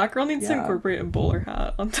 Yeah, that girl needs to incorporate a bowler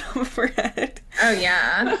hat on top of her head. Oh,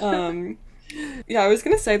 yeah. Yeah, I was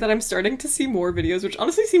gonna say that I'm starting to see more videos, which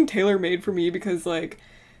honestly seem tailor-made for me because, like,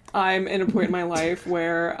 I'm in a point in my life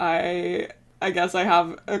where I guess I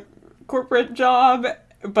have a corporate job,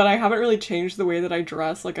 but I haven't really changed the way that I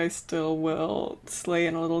dress. Like, I still will slay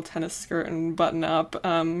in a little tennis skirt and button up.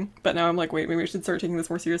 But now I'm like, wait, maybe I should start taking this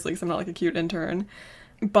more seriously because I'm not like a cute intern.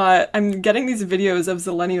 But I'm getting these videos of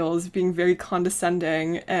Zillennials being very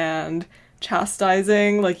condescending and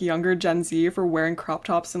chastising, like, younger Gen Z for wearing crop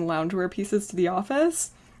tops and loungewear pieces to the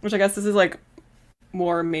office, which I guess this is, like,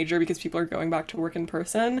 more major because people are going back to work in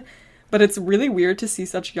person. But it's really weird to see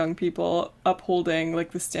such young people upholding,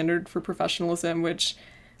 like, the standard for professionalism, which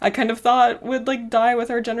I kind of thought would, like, die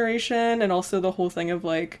with our generation, and also the whole thing of,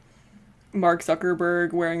 like, Mark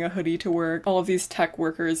Zuckerberg wearing a hoodie to work. All of these tech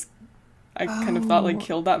workers, I kind of thought, like,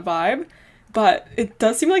 killed that vibe. But it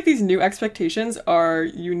does seem like these new expectations are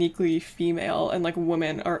uniquely female, and, like,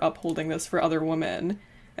 women are upholding this for other women.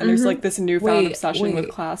 And there's, like, this newfound obsession with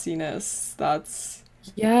classiness that's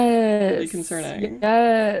really concerning.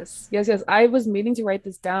 Yes. I was meaning to write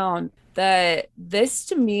this down, that this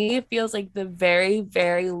to me feels like the very,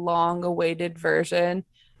 very long awaited version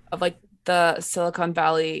of like the Silicon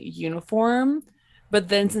Valley uniform. But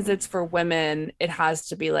then since it's for women, it has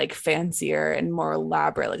to be like fancier and more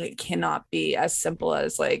elaborate. Like, it cannot be as simple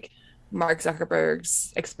as like Mark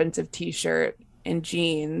Zuckerberg's expensive t-shirt and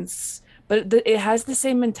jeans. But it has the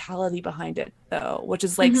same mentality behind it though, which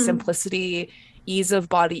is like simplicity, ease of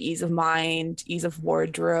body, ease of mind, ease of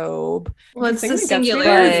wardrobe. Well, it's the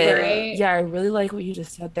singularity, right? Yeah, I really like what you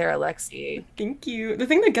just said there, Alexi. Thank you. The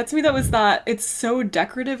thing that gets me though is that it's so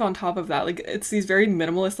decorative on top of that. Like, it's these very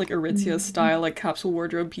minimalist, like Aritzia style, like capsule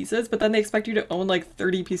wardrobe pieces, but then they expect you to own like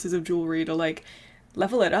 30 pieces of jewelry to like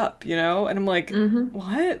level it up, you know? And I'm like,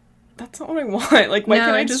 what? That's not what I want. Like, why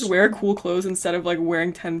can't I just wear cool clothes instead of like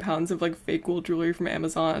wearing 10 pounds of like fake gold jewelry from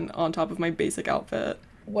Amazon on top of my basic outfit?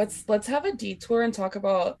 Let's have a detour and talk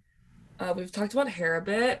about we've talked about hair a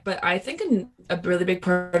bit, but I think a really big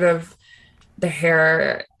part of the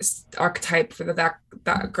hair archetype for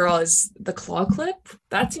that girl is the claw clip.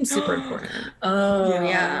 That seems super important. Oh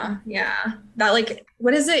yeah. That, like,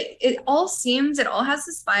 what is it? It all has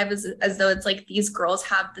this vibe as though it's like these girls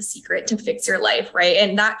have the secret to fix your life, right?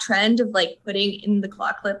 And that trend of like putting in the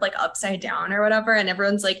claw clip like upside down or whatever, and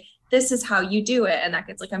everyone's like, this is how you do it, and that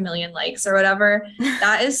gets like 1 million likes or whatever.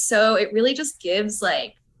 That is so, it really just gives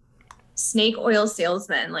like snake oil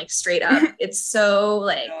salesman, like, straight up. It's so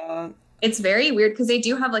like it's very weird because they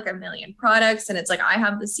do have like 1 million products, and it's like, I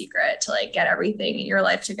have the secret to like get everything in your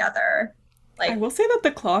life together. Like, I will say that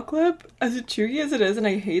the claw clip, as chewy as it is, and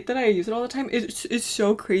I hate that I use it all the time, it's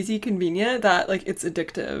so crazy convenient that like it's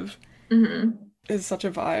addictive. It's such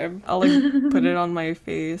a vibe. I'll like put it on my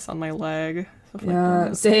face, on my leg. Yeah,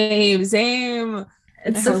 like same.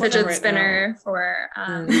 It's I the have fidget one right spinner for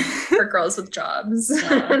girls with jobs.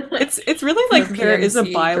 It's really like The there is a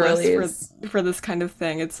PNC buy girlies. list for this kind of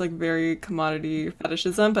thing. It's like very commodity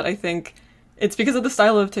fetishism, but I think it's because of the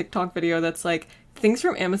style of TikTok video that's like things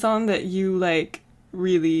from Amazon that you like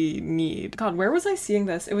really need. God, where was I seeing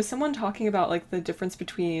this? It was someone talking about like the difference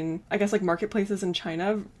between I guess like marketplaces in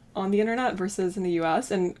China on the internet versus in the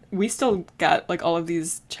US, and we still get like all of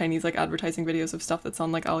these Chinese like advertising videos of stuff that's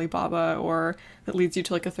on like Alibaba or that leads you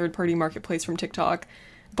to like a third party marketplace from TikTok.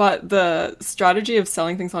 But the strategy of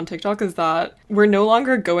selling things on TikTok is that we're no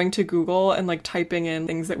longer going to Google and like typing in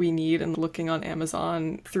things that we need and looking on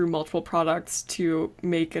Amazon through multiple products to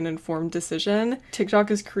make an informed decision.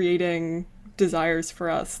 TikTok is creating desires for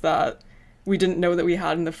us that we didn't know that we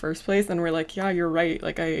had in the first place. And we're like, yeah, you're right.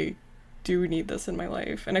 Like, I do need this in my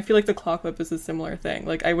life. And I feel like the claw clip is a similar thing.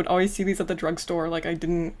 Like, I would always see these at the drugstore. Like, I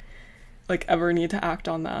didn't like ever need to act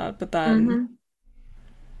on that. But then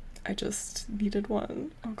I just needed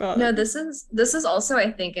one. Oh god. No, this is also,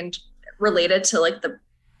 I think, related to like the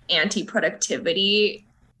anti-productivity,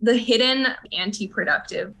 the hidden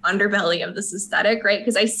anti-productive underbelly of this aesthetic, right?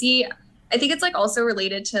 Because I think it's like also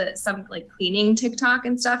related to some like cleaning TikTok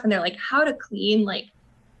and stuff, and they're like how to clean like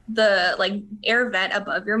the like air vent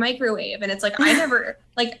above your microwave, and it's like I never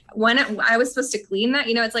like when I was supposed to clean that,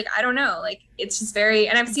 it's like I don't know, like it's just very,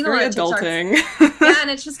 and I've seen a lot of adulting. Yeah, and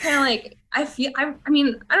it's just kind of like I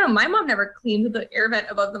mean I don't know, my mom never cleaned the air vent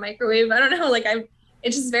above the microwave. I don't know, like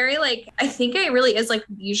it's just very like, I think it really is like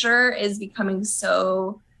leisure is becoming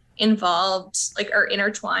so involved like or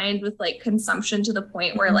intertwined with like consumption to the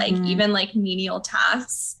point where like even like menial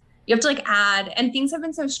tasks you have to like add, and things have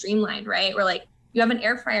been so streamlined, right? Where like you have an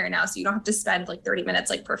air fryer now, so you don't have to spend like 30 minutes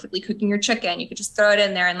like perfectly cooking your chicken. You could just throw it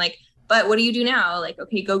in there and like, but what do you do now? Like,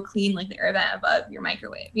 okay, go clean like the air vent above your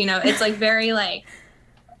microwave. It's like very like,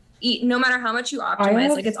 no matter how much you optimize,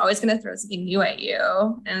 like it's always going to throw something new at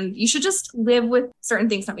you, and you should just live with certain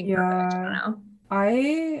things not being perfect. I don't know.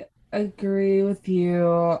 I agree with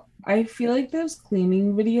you. I feel like those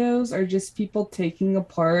cleaning videos are just people taking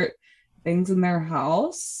apart things in their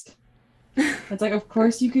house. It's like, of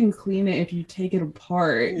course you can clean it if you take it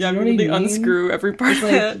apart. Yeah, you know really what I mean? unscrew every part It's of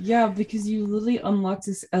like, it. yeah, because you literally unlocked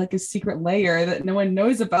this like a secret layer that no one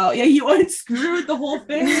knows about. Yeah, you unscrewed the whole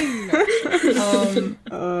thing.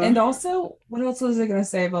 And also, what else was I gonna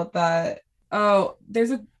say about that? Oh,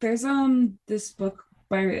 there's this book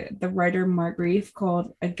by the writer Mark Reef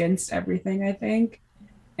called Against Everything, I think.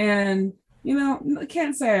 And I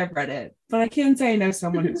can't say I've read it, but I can say I know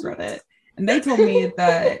someone who's read it. And they told me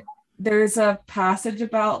that there's a passage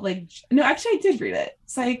about like, no, actually I did read it.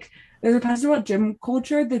 It's like there's a passage about gym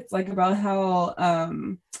culture that's like about how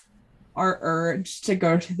our urge to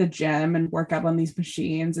go to the gym and work out on these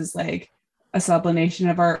machines is like a sublimation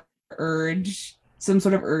of our urge, some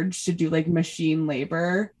sort of urge to do like machine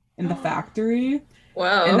labor in the factory.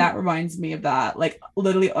 Wow. And that reminds me of that, like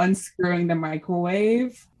literally unscrewing the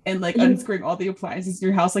microwave and like unscrewing all the appliances in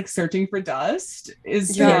your house, like searching for dust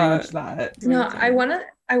is very much that. No, I want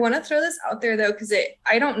to throw this out there though, because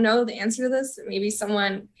I don't know the answer to this. Maybe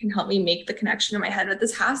someone can help me make the connection in my head, but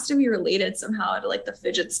this has to be related somehow to like the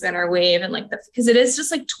fidget spinner wave and like because it is just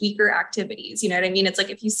like tweaker activities. You know what I mean? It's like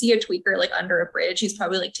if you see a tweaker like under a bridge, he's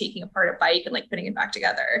probably like taking apart a bike and like putting it back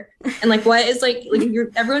together. And like what is like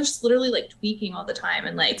everyone's just literally like tweaking all the time,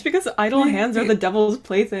 and like it's because idle hands are the devil's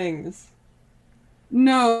playthings.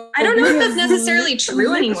 No, I don't know if that's necessarily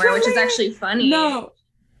true anymore, which is actually funny. No,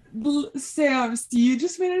 Sam, you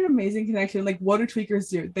just made an amazing connection. Like, what do tweakers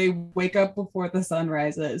do? They wake up before the sun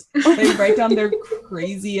rises. They write down their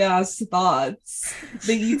crazy ass thoughts.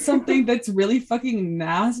 They eat something that's really fucking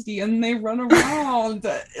nasty, and they run around.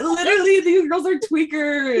 Literally, these girls are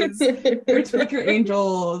tweakers. They're tweaker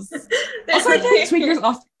angels. Also, I think tweakers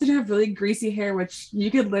often have really greasy hair, which you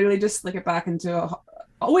could literally just slick it back into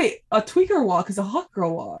a tweaker walk is a hot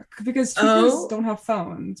girl walk because tweakers don't have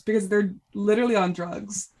phones because they're literally on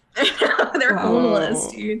drugs. They're homeless,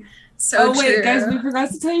 dude. So wait, guys, we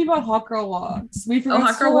forgot to tell you about hot girl walks. We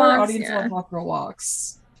forgot to tell our audience about hot girl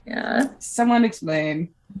walks. Yeah. Someone explain.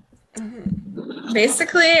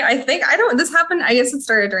 Basically, this happened, I guess it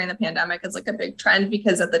started during the pandemic as like a big trend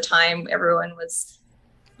because at the time everyone was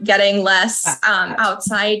getting less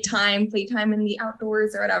outside time, playtime in the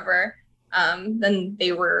outdoors or whatever. Than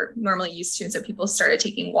they were normally used to. And so people started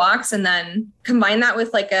taking walks, and then combine that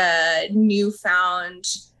with like a newfound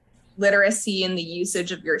literacy in the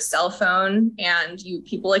usage of your cell phone. And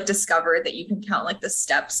people like discovered that you can count like the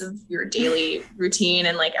steps of your daily routine.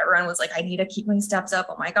 And like everyone was like, I need to keep my steps up.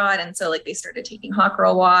 Oh my God. And so like they started taking hot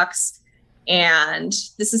girl walks. And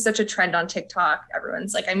this is such a trend on TikTok.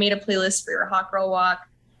 Everyone's like, I made a playlist for your hot girl walk.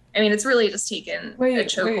 I mean, it's really just taken a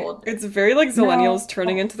chokehold. It's very like millennials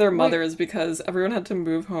turning into their Wait. mothers because everyone had to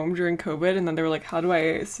move home during COVID, and then they were like, how do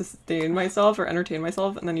I sustain myself or entertain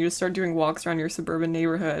myself? And then you just start doing walks around your suburban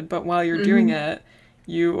neighborhood. But while you're doing it,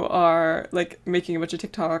 you are like making a bunch of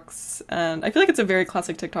TikToks. And I feel like it's a very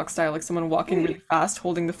classic TikTok style, like someone walking really fast,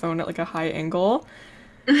 holding the phone at like a high angle.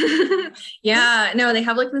 Yeah, no, they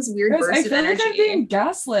have like this weird Guys, I burst of feel like energy. I'm being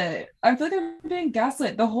gaslit. I feel like I'm being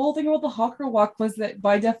gaslit. The whole thing about the hot girl walk was that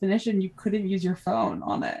by definition you couldn't use your phone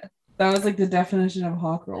on it. That was like the definition of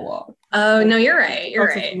hot girl walk. Oh, no, you're right. You're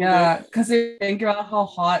That's right. Yeah, because you think about how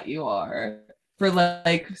hot you are for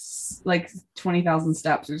like 20,000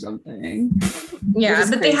 steps or something. Yeah, Which is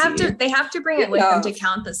but crazy. they have to bring it with them to Yeah.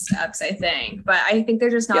 count the steps, I think. But I think they're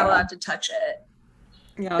just not Yeah. allowed to touch it.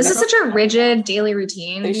 Yeah, This is such a rigid daily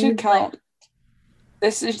routine. They should dude. Like, count.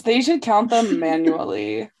 They should count them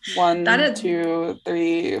manually. 1, That is- 2,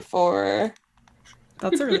 3, 4.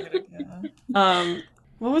 that's a really good idea.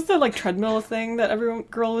 What was the like treadmill thing that every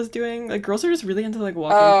girl was doing? Like girls are just really into like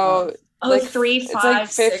walking. Oh, fast. like like, 3, it's 5, like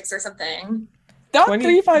 6 or something. not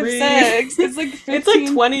 23. 3, 5, 6. It's like 15, It's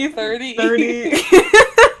like 20, 30, 30,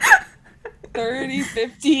 30,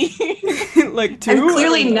 50. like I've two.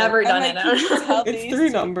 clearly And, never done like, it. can you tell It's these 3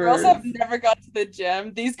 girls numbers. have never gone to the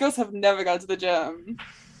gym. These girls have never gone to the gym.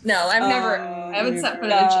 No, I've never. Um, I haven't set foot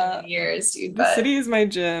in a yeah. gym in years, dude. The But city is my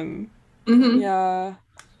gym. Mhm. Yeah.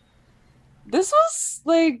 This was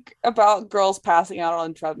like about girls passing out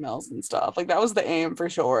on treadmills and stuff. Like that was the aim for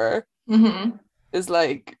sure. Mhm. Is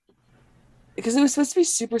like because it was supposed to be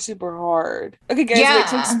super, super hard. Okay, guys, wait,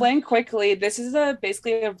 to Yeah. explain quickly, this is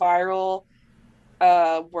basically a viral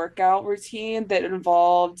workout routine that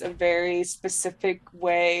involved a very specific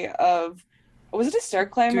way of was it a stair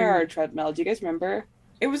climber or a treadmill? Do you guys remember?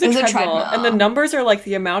 It was It a was a treadmill, and the treadmill. numbers are like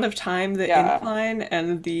the amount of time, the Yeah. incline,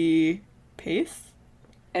 and the pace.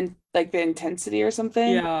 And like the intensity or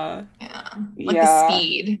something? Yeah. Yeah. Like Yeah. the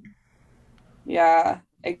speed. Yeah,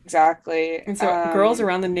 exactly. And so girls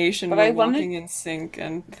around the nation but were I wanted- walking in sync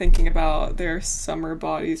and thinking about their summer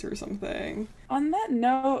bodies or something. On that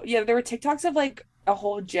note, yeah, there were TikToks of like a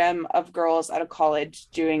whole gym of girls out of college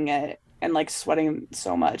doing it and like sweating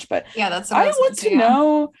so much. But Yeah, that's what I was want to gonna say, yeah.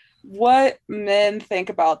 know what men think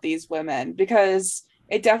about these women because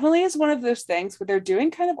it definitely is one of those things where they're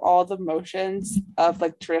doing kind of all the motions of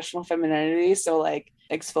like traditional femininity. So like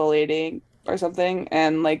exfoliating or something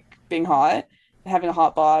and like being hot, having a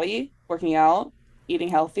hot body, working out, eating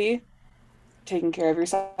healthy, taking care of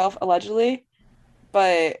yourself, allegedly.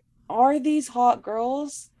 But are these hot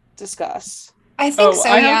girls? Discuss. I think so.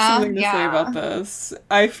 I Yeah. have something to say Yeah. about this.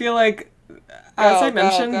 I feel like, as Go, I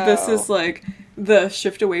mentioned, this go. is like the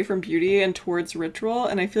shift away from beauty and towards ritual.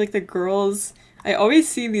 And I feel like the girls, I always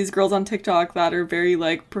see these girls on TikTok that are very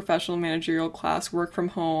like professional managerial class, work from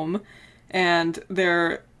home, and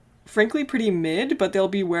they're frankly pretty mid, but they'll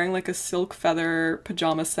be wearing like a silk feather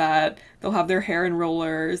pajama set. They'll have their hair in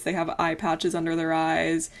rollers. They have eye patches under their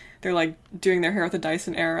eyes. They're like doing their hair with a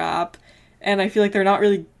Dyson Airwrap. And I feel like they're not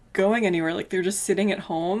really going anywhere. Like they're just sitting at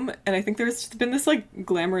home. And I think there's been this like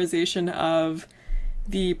glamorization of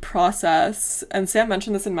the process. And Sam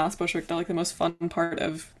mentioned this in Mass Bushwick that like the most fun part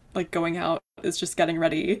of like going out is just getting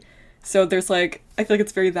ready. So there's like, I feel like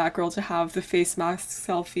it's very that girl to have the face mask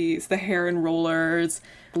selfies, the hair in rollers,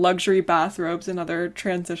 luxury bathrobes and other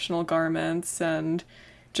transitional garments, and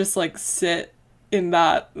just like sit in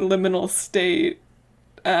that liminal state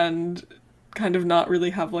and kind of not really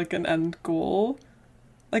have like an end goal.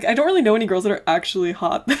 Like I don't really know any girls that are actually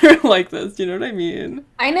hot that are like this, you know what I mean?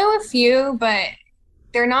 I know a few, but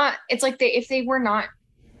they're not. It's like if they were not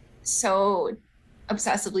so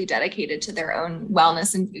obsessively dedicated to their own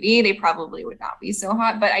wellness and beauty, they probably would not be so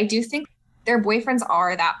hot. But I do think their boyfriends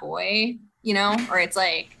are that boy, you know, or it's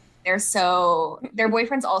like their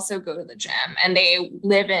boyfriends also go to the gym and they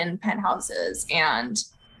live in penthouses and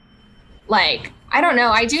like I don't know.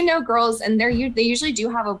 I do know girls and they usually do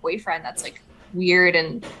have a boyfriend that's like weird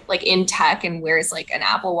and like in tech and wears like an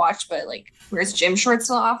Apple Watch but like wears gym shorts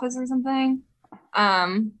to the office or something.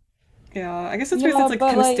 Yeah, I guess it's Yeah, because it's like but,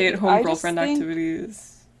 kind of like, stay-at-home I just girlfriend think-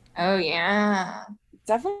 activities. Oh yeah.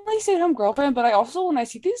 Definitely stay-at-home girlfriend, but I also when I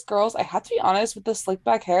see these girls, I have to be honest with the slick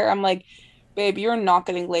back hair. I'm like, babe, you're not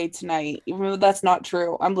getting laid tonight. Even though that's not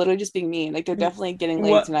true. I'm literally just being mean. Like they're definitely getting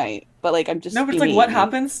laid What- tonight. But like I'm just No, but it's being like what mean.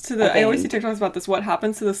 happens to the I I always see think. TikToks about this. What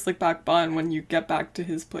happens to the slick back bun when you get back to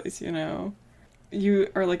his place, you know? You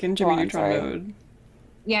are like in Jimmy on, Neutron sorry. mode.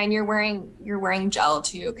 Yeah, and you're wearing gel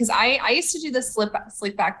too. Because I used to do the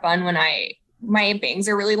slick back bun when my bangs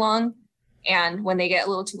are really long. And when they get a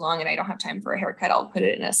little too long and I don't have time for a haircut, I'll put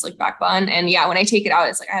it in a slick back bun. And yeah, when I take it out,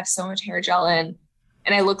 it's like I have so much hair gel in,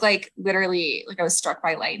 and I look like literally like I was struck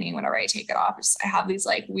by lightning whenever I take it off. I have these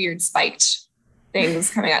like weird spiked things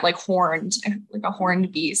coming out, like a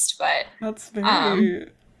horned beast. But that's very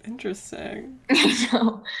interesting. I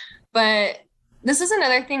know. But this is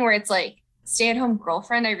another thing where it's like stay-at-home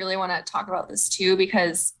girlfriend. I really want to talk about this too,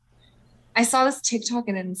 because I saw this TikTok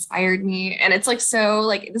and it inspired me. And it's like, so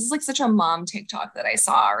like, this is like such a mom TikTok that I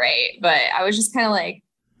saw, right? But I was just kind of like,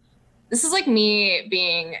 this is like me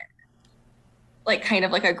being like kind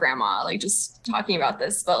of like a grandma, like just talking about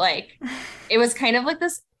this. But like, it was kind of like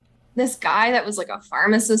this guy that was like a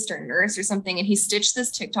pharmacist or nurse or something. And he stitched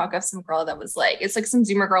this TikTok of some girl that was like, it's like some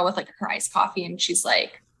Zoomer girl with like her iced coffee. And she's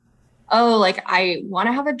like, oh, like I want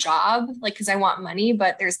to have a job, like, cause I want money,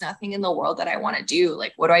 but there's nothing in the world that I want to do.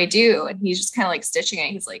 Like, what do I do? And he's just kind of like stitching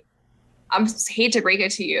it. He's like, hate to break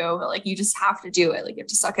it to you, but like, you just have to do it. Like, you have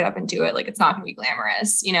to suck it up and do it. Like, it's not going to be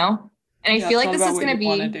glamorous, you know? And I feel like this is going to be,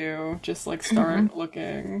 want to do, just like start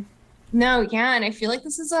looking. No. Yeah. And I feel like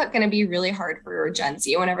this is going to be really hard for Gen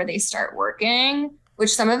Z whenever they start working,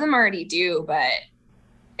 which some of them already do, but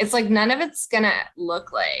it's like none of it's gonna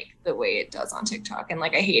look like the way it does on TikTok. And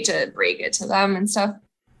like, I hate to break it to them and stuff.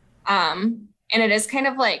 And it is kind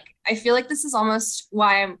of like, I feel like this is almost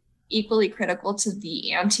why I'm equally critical to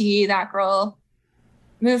the anti that girl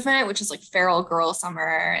movement, which is like feral girl summer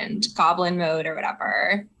and goblin mode or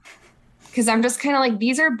whatever. Cause I'm just kind of like,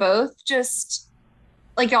 these are both just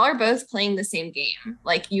like, y'all are both playing the same game.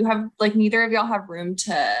 Like you have like, neither of y'all have room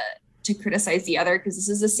to criticize the other. Cause this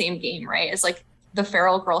is the same game, right? It's like, the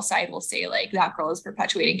feral girl side will say like that girl is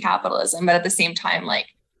perpetuating capitalism, but at the same time, like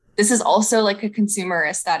this is also like a consumer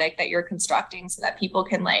aesthetic that you're constructing so that people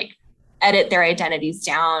can like edit their identities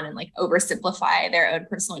down and like oversimplify their own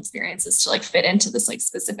personal experiences to like fit into this like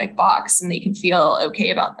specific box, and they can feel okay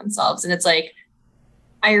about themselves. And it's like,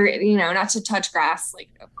 not to touch grass, like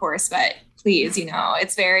of course, but please,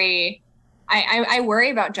 it's very, I worry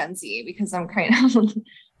about Gen Z because I'm kind of,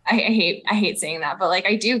 I hate saying that, but like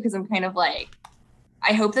I do, because I'm kind of like,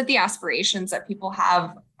 I hope that the aspirations that people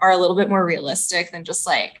have are a little bit more realistic than just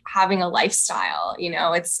like having a lifestyle.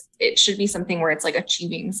 It should be something where it's like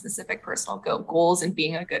achieving specific personal goals and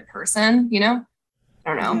being a good person, I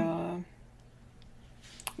don't know.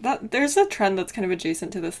 Yeah. There's a trend that's kind of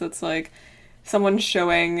adjacent to this. That's like someone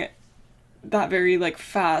showing that very like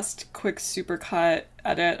fast, quick supercut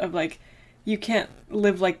edit of like, you can't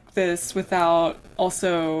live like this without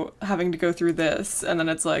also having to go through this. And then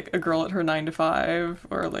it's like a girl at her 9 to 5,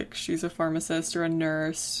 or like she's a pharmacist or a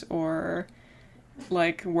nurse, or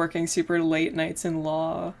like working super late nights in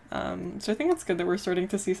law. So I think it's good that we're starting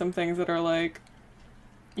to see some things that are like,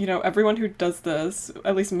 everyone who does this,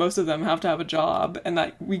 at least most of them, have to have a job, and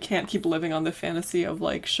that we can't keep living on the fantasy of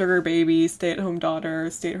like sugar baby, stay-at-home daughter,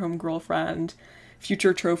 stay-at-home girlfriend,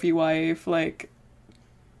 future trophy wife. Like,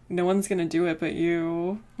 no one's gonna do it but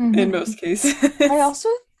you, in most cases. I also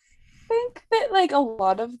think that like a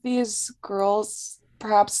lot of these girls,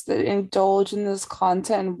 perhaps that indulge in this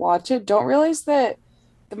content and watch it, don't realize that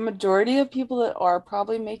the majority of people that are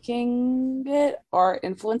probably making it are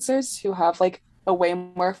influencers who have like a way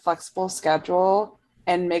more flexible schedule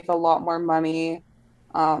and make a lot more money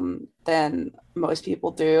than most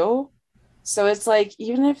people do. So it's like,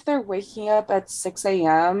 even if they're waking up at 6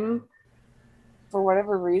 a.m. for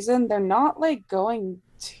whatever reason, they're not like going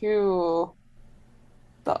to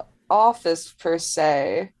the office per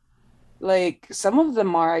se. Like some of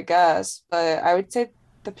them are, I guess, but I would say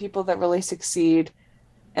the people that really succeed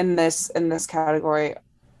in this category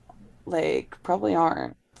like probably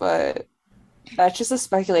aren't. But that's just a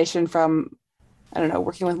speculation from, I don't know,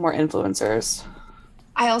 working with more influencers.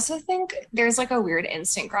 I also think there's like a weird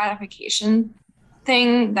instant gratification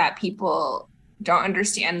thing that people don't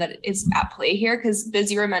understand that is at play here. Because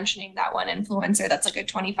Biz, you were mentioning that one influencer that's like a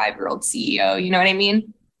 25-year-old CEO, you know what I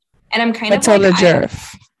mean? And I'm kind of like, Matilda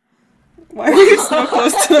Djerf. Why are you so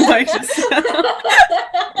close to the mic just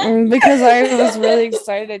now? Because I was really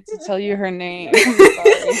excited to tell you her name.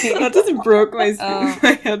 I'm sorry. That just broke my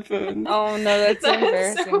headphones. Oh no, that's so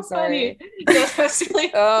embarrassing. So sorry. That's really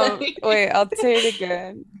funny. Wait, I'll say it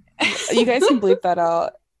again. You guys can bleep that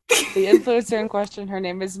out. The influencer in question, her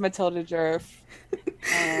name is Matilda Djerf.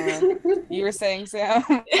 You were saying, Sam?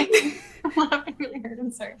 I'm laughing really hard.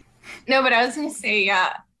 I'm sorry. No, but I was going to say,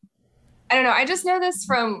 yeah. I don't know. I just know this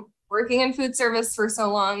from working in food service for so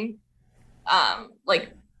long, like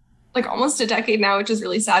almost a decade now, which is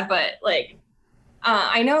really sad. But like,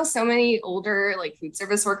 I know so many older like food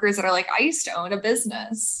service workers that are like, I used to own a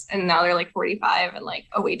business, and now they're like 45 and like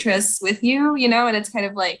a waitress with you, and it's kind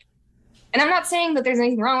of like, And I'm not saying that there's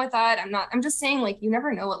anything wrong with that. I'm just saying like you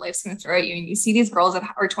never know what life's gonna throw at you. And you see these girls that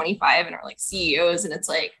are 25 and are like CEOs, and it's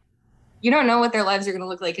like you don't know what their lives are gonna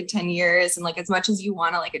look like in 10 years. And like as much as you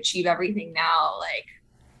want to like achieve everything now, like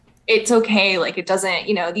it's okay. Like it doesn't,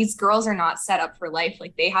 these girls are not set up for life.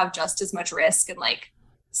 Like they have just as much risk and like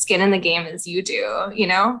skin in the game as you do,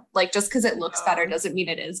 like just because it looks better doesn't mean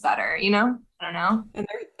it is better, I don't know. And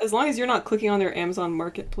as long as you're not clicking on their Amazon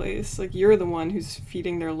Marketplace, like you're the one who's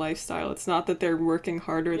feeding their lifestyle. It's not that they're working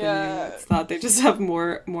harder than Yeah. you. It's that they just have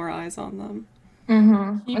more eyes on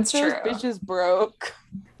them. Keep That's those true. bitches broke.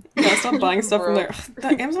 Yeah, stop buying stuff from Bro. there.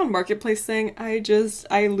 That Amazon Marketplace thing, I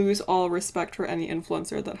lose all respect for any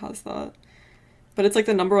influencer that has that. But it's like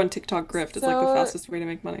the number one TikTok grift. It's like the So- fastest way to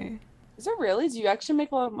make money. Is it really? Do you actually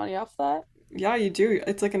make a lot of money off that? Yeah, you do.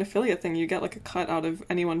 It's like an affiliate thing. You get like a cut out of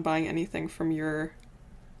anyone buying anything from your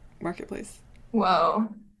marketplace. Whoa.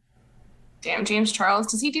 Damn, James Charles,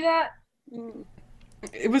 does he do that? Mm.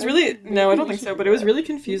 It was I really, think no, I maybe don't we think should so, do but it was that. really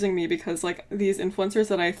confusing me because like these influencers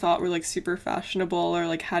that I thought were like super fashionable or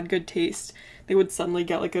like had good taste, they would suddenly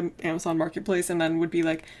get like an Amazon Marketplace and then would be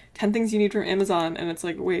like 10 things you need from Amazon, and it's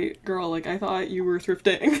like, wait, girl, like I thought you were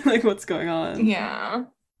thrifting. Like what's going on? Yeah.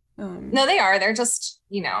 Um, No, they are. They're just,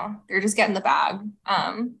 they're just getting the bag.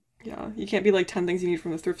 yeah, you can't be like 10 things you need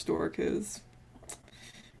from the thrift store because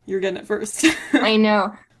you're getting it first. I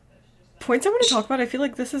know. Points I want to talk about, I feel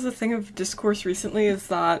like this is a thing of discourse recently, is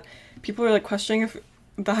that people are like questioning if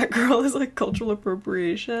that girl is like cultural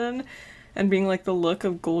appropriation, and being like the look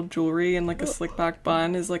of gold jewelry and like a slick back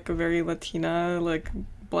bun is like a very Latina, like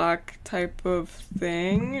black type of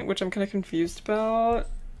thing, which I'm kind of confused about.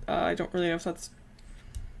 I don't really know if that's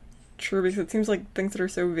true because it seems like things that are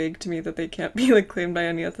so vague to me that they can't be like claimed by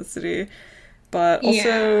any ethnicity. But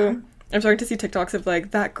also, Yeah. I'm starting to see TikToks of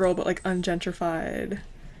like that girl but like ungentrified.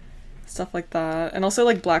 Stuff like that. And also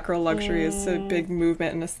like black girl luxury is a big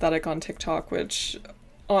movement and aesthetic on TikTok, which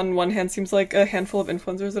on one hand seems like a handful of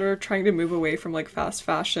influencers that are trying to move away from like fast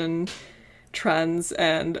fashion trends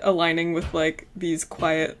and aligning with like these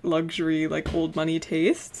quiet luxury like old money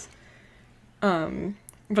tastes.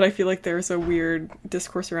 But I feel like there's a weird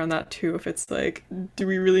discourse around that too. If it's like, do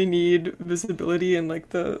we really need visibility in like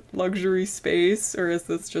the luxury space, or is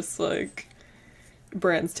this just like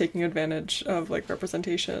brands taking advantage of like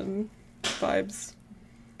representation vibes?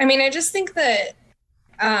 I mean, I just think that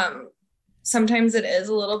sometimes it is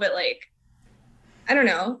a little bit like, I don't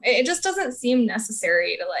know, it just doesn't seem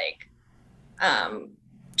necessary to like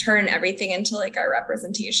turn everything into like a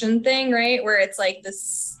representation thing, right? Where it's like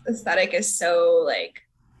this aesthetic is so like,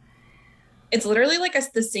 it's literally like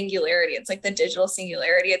the singularity. It's like the digital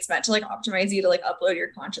singularity. It's meant to like optimize you to like upload your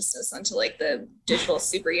consciousness onto like the digital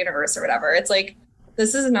super universe or whatever. It's like,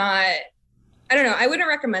 this is not, I don't know. I wouldn't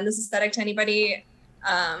recommend this aesthetic to anybody.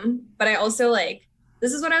 But I also like,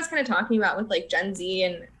 this is what I was kind of talking about with like Gen Z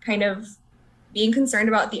and kind of being concerned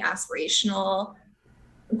about the aspirational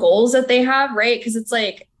goals that they have, right? Because it's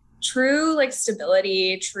like true like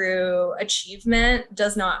stability, true achievement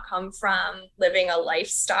does not come from living a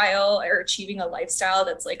lifestyle or achieving a lifestyle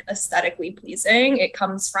that's like aesthetically pleasing. It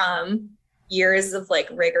comes from years of like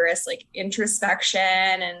rigorous like introspection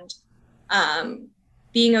and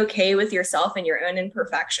being okay with yourself and your own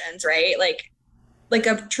imperfections, right? Like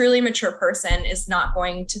a truly mature person is not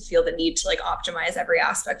going to feel the need to like optimize every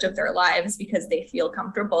aspect of their lives because they feel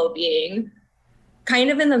comfortable being kind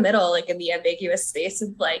of in the middle, like in the ambiguous space of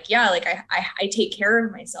like, yeah, like I take care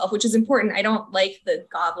of myself, which is important. I don't like the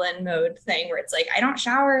goblin mode thing where it's like, I don't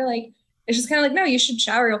shower. Like, it's just kind of like, no, you should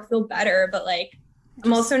shower. You'll feel better. But like,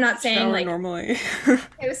 I'm also not saying Shower like, normally.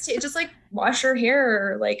 it was just like wash your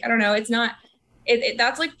hair or like, I don't know. It's not,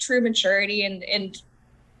 that's like true maturity and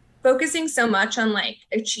focusing so much on like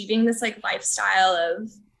achieving this like lifestyle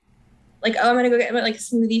of like, oh, I'm gonna go get like a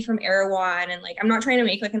smoothie from Erewhon, and like I'm not trying to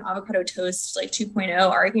make like an avocado toast like 2.0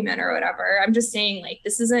 argument or whatever. I'm just saying like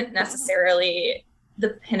this isn't necessarily the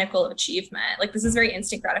pinnacle of achievement. Like this is very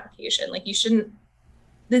instant gratification. Like you shouldn't,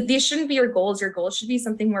 these shouldn't be your goals. Your goals should be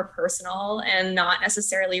something more personal and not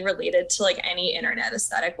necessarily related to like any internet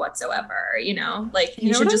aesthetic whatsoever. Like You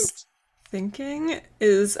you know should what I'm just. Thinking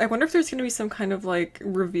is, I wonder if there's going to be some kind of like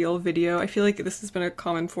reveal video. I feel like this has been a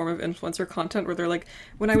common form of influencer content where they're like,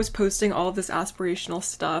 when I was posting all of this aspirational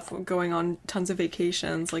stuff, going on tons of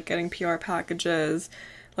vacations, like getting PR packages,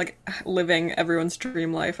 like living everyone's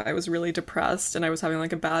dream life, I was really depressed and I was having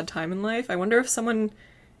like a bad time in life. I wonder if someone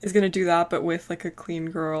is going to do that but with like a clean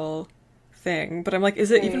girl thing. But I'm like,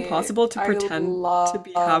 is it even possible to I would pretend to love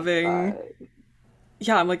be having that.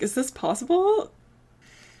 yeah, I'm like, is this possible?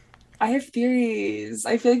 I have theories.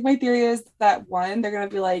 I feel like my theory is that one, they're gonna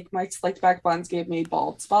be like, my slicked back buns gave me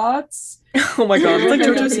bald spots. Oh my god, it's like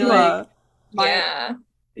They're Jojo gonna be like, Siwa. my Yeah.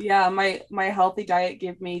 yeah, my healthy diet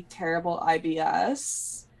gave me terrible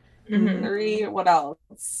IBS. Mhm. Three, what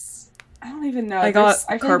else? I don't even know. I got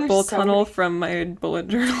I feel like there's carpal so tunnel many from my bullet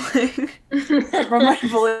journaling. from my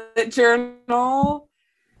bullet journal.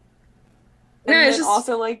 No, And it's then just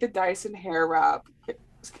also like the Dyson hair wrap.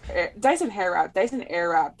 Dyson air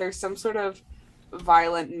wrap. There's some sort of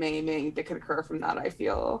violent maiming that could occur from that, I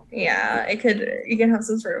feel. yeah, it could you can have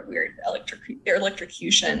some sort of weird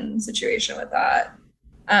electrocution situation with that.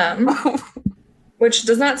 Um, which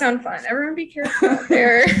does not sound fun. Everyone be careful out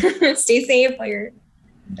there. Stay safe while you're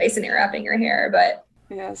Dyson air wrapping your hair. But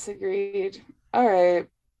Yes, agreed. All right.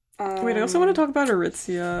 Wait, I also want to talk about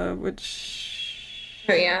Aritzia, which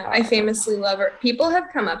oh yeah, I famously love her. People have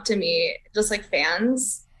come up to me, just like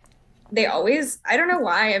fans. They always, I don't know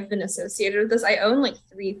why I've been associated with this. I own like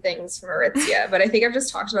 3 things from Aritzia, but I think I've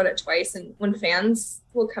just talked about it twice. And when fans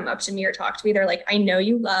will come up to me or talk to me, they're like, I know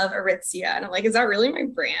you love Aritzia. And I'm like, is that really my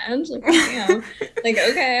brand? Like, damn. Like,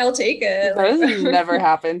 okay, I'll take it. That has Like, never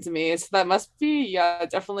happened to me. So that must be, yeah,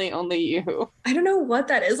 definitely only you. I don't know what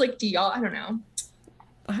that is. Like, do y'all, I don't know.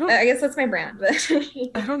 I I guess that's my brand, but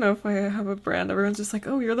don't know if I have a brand. Everyone's just like,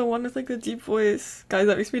 oh, you're the one with like the deep voice. Guys,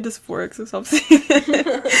 that makes me dysphoric, so stop saying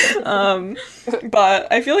it.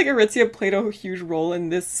 But I feel like Aritzia played a huge role in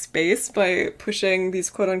this space by pushing these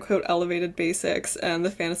quote unquote elevated basics and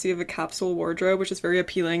the fantasy of a capsule wardrobe, which is very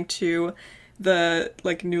appealing to the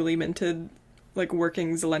like newly minted like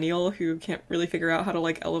working zillennial who can't really figure out how to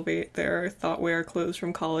like elevate their thought wear clothes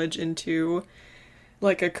from college into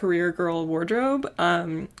like a career girl wardrobe.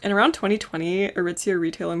 And around 2020, Aritzia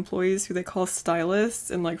retail employees, who they call stylists,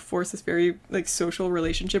 and like force this very like social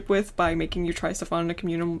relationship with by making you try stuff on in a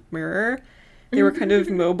communal mirror. They were kind of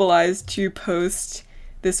mobilized to post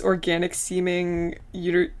this organic seeming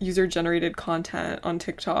user generated content on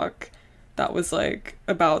TikTok that was like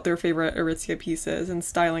about their favorite Aritzia pieces and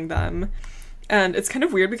styling them. And it's kind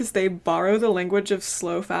of weird because they borrow the language of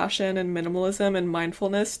slow fashion and minimalism and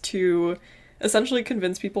mindfulness to essentially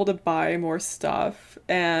convince people to buy more stuff.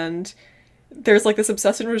 And there's like this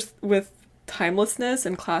obsession with timelessness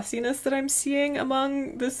and classiness that I'm seeing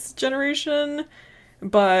among this generation.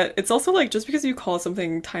 But it's also like just because you call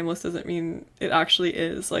something timeless doesn't mean it actually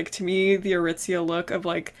is. Like to me, the Aritzia look of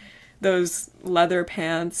like those leather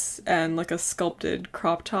pants and like a sculpted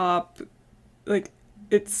crop top, like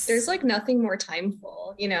it's there's like nothing more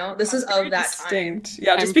timeful, you know? This is very of that time. distinct.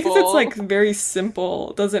 Yeah, just because it's Timeful. like very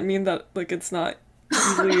simple doesn't mean that like it's not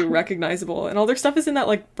easily recognizable. And all their stuff is in that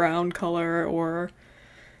like brown color or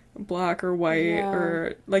black or white Yeah.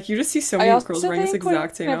 or like you just see so I many also girls wearing this think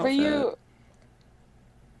exact same outfit.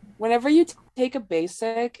 whenever you take a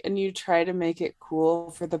basic and you try to make it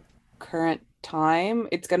cool for the current time,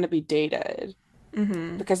 it's going to be dated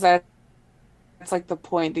Mm-hmm. because that's like the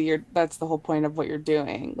point that that's the whole point of what you're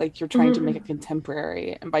doing. Like you're trying to make it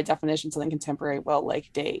contemporary, and by definition, something contemporary will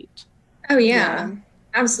like date. Oh Yeah. yeah,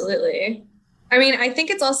 absolutely. I mean, I think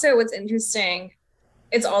it's also what's interesting.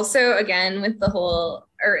 It's also again with the whole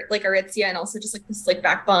or like Aritzia and also just like the slick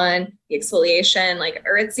back bun, the exfoliation. Like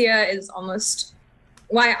Aritzia is almost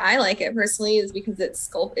why I like it personally is because it's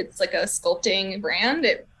like a sculpting brand.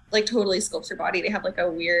 It like totally sculpts your body. They have like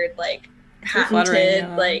a weird like very flattering, patented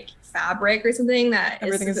yeah. like fabric or something that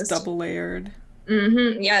Everything is supposed to double layered.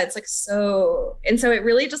 Yeah, it's like so, and so it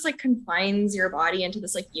really just like confines your body into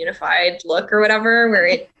this like unified look or whatever, where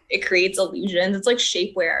it creates illusions. It's like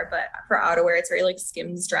shapewear, but for outerwear, it's very like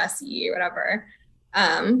Skims dressy or whatever.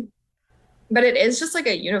 But it is just like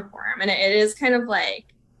a uniform, and it is kind of like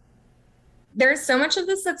there's so much of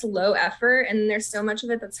this that's low effort, and there's so much of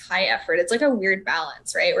it that's high effort. It's like a weird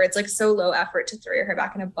balance, right? Where it's like so low effort to throw your hair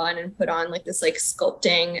back in a bun and put on like this like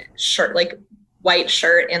sculpting shirt, like white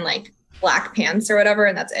shirt and like black pants or whatever,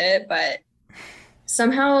 and that's it. But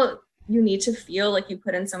somehow you need to feel like you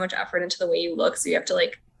put in so much effort into the way you look, so you have to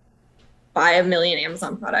like buy a million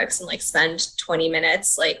Amazon products and like spend 20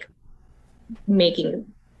 minutes like making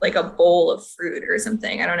like a bowl of fruit or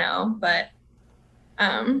something. I don't know, but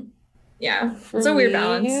yeah, it's a weird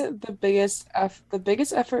balance. The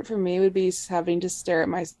biggest effort for me would be having to stare at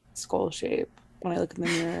my skull shape when I look in the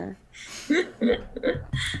mirror.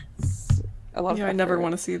 It's a lot of Yeah, I never effort.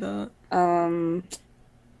 want to see that. I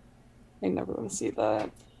never want to see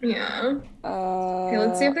that. Yeah. Okay,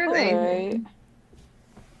 let's see if there's all anything. right.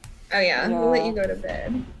 Oh yeah, we'll let you Yeah. go to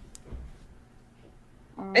bed.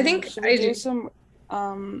 I think Should I we do. do some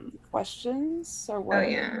questions or Oh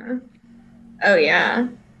what? yeah. Oh yeah.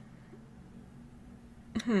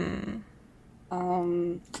 Hmm.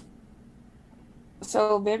 Um,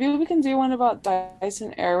 So maybe we can do one about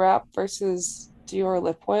Dyson Airwrap versus Dior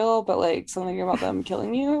lip oil, but like something about them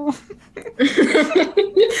killing you.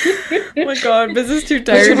 Oh my god, Biz is too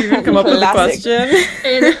tired to even come up with a Classic.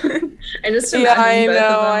 question. I just Yeah, I imagine both of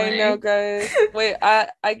know, them, I know, like- guys. Wait,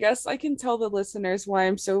 I guess I can tell the listeners why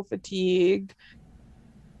I'm so fatigued.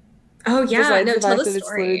 Oh yeah, Besides no, the tell fact the that it's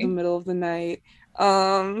literally the story. middle of the night.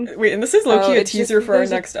 Wait, and this is So low-key a it's just teaser that for our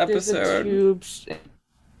next there's a episode. tube.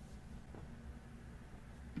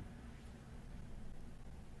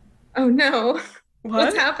 Oh no, what's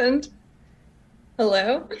What? happened?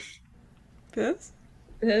 Hello, Biz?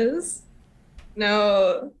 Biz?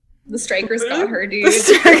 No, the strikers got her, dude. The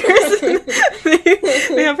strikers,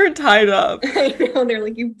 they have her tied up. I know, they're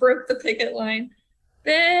like, you broke the picket line.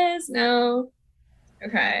 Biz, no.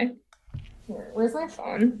 Okay. Where's my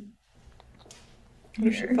phone?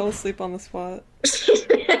 She fell asleep on the spot.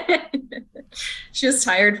 She was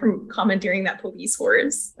tired from commandeering that police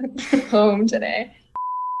horse home today.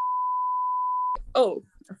 Oh,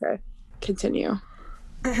 okay. Continue.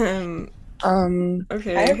 Okay, Hi,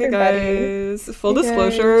 hey everybody. guys. Full Hey,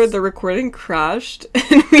 disclosure, guys. the recording crashed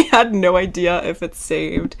and we had no idea if it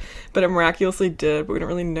saved, but it miraculously did, but we don't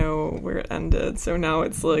really know where it ended. So now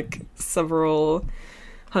it's like several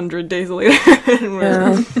hundred days later and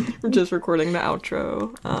we're just recording the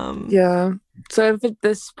outro. Yeah. So if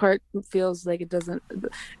this part feels like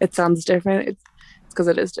it sounds different, it's because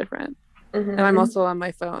it is different. And I'm also on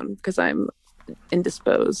my phone because I'm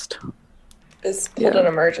indisposed. This pulled an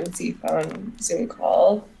emergency phone Zoom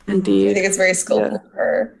call. I Indeed. think it's very skillful of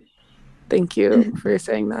her. Thank you for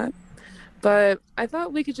saying that. But I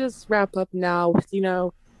thought we could just wrap up now with,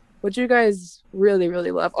 what you guys really,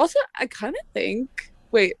 really love. Also, I kind of think,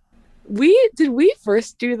 did we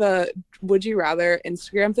first do the Would You Rather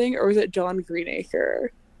Instagram thing, or was it John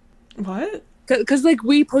Greenacre? What? Because like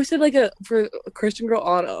we posted for Christian Girl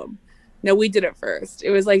Autumn. No, we did it first.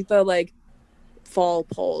 It was like the fall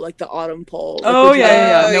poll, like the autumn poll. Like, Oh would you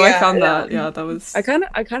rather- yeah. No, I yeah, found yeah. that. Yeah, that was. I kind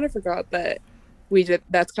of forgot that we did.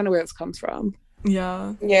 That's kind of where this comes from.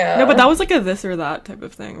 Yeah. Yeah. No, but that was like a this or that type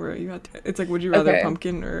of thing where you had to. It's like, would you rather Okay.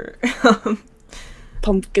 pumpkin or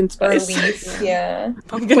Pumpkin Or spice. leaf, yeah.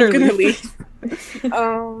 pumpkin or Pumpkin or leaf?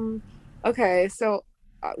 Okay, so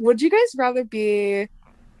would you guys rather be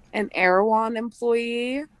an Erewhon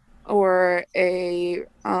employee or an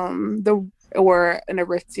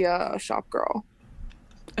Aritzia shop girl?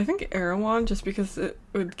 I think Erewhon, just because it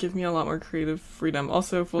would give me a lot more creative freedom.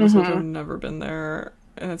 Also, full disclosure, I've never been there,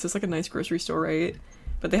 and it's just like a nice grocery store, right?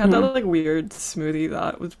 But they had that like weird smoothie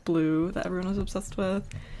that was blue that everyone was obsessed with.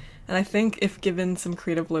 And I think if given some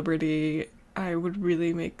creative liberty, I would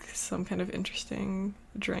really make some kind of interesting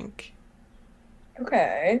drink.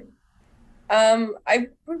 Okay. I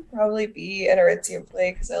would probably be an Aritzia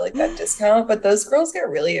employee because I like that discount, but those girls get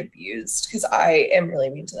really abused because I am really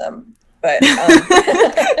mean to them. But Your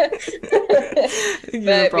but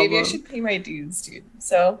maybe I problem. should pay my dues, dude.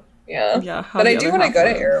 So yeah. Yeah, how But the I do other want to half go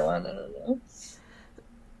to live. Erewhon. I don't know.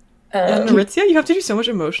 Yeah, in Aritzia, you have to do so much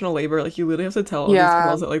emotional labor. Like, you literally have to tell all Yeah. these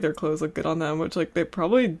girls that, like, their clothes look good on them, which, like, they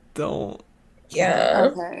probably don't. Yeah.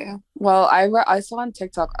 Okay. Well, I saw on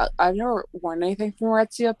TikTok. I've never worn anything from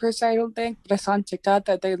Aritzia per se, I don't think, but I saw on TikTok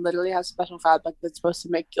that they literally have special fabric that's supposed to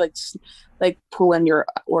make like pull in your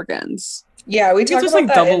organs. Yeah, we It's talked just, about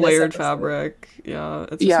like, that in this double-layered episode. fabric. Yeah,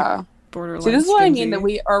 it's just, Yeah. like, borderline So this is what I mean, stingy. that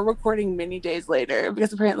we are recording many days later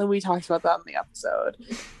because apparently we talked about that in the episode.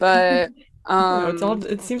 But No,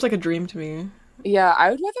 it seems like a dream to me. yeah, I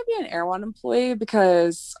would rather be an Erewhon employee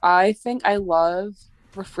because I think I love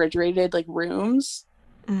refrigerated like rooms.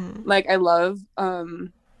 Mm. Like I love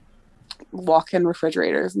walk-in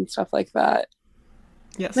refrigerators and stuff like that.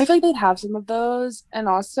 Yes. And I feel like they'd have some of those, and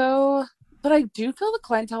also, but I do feel the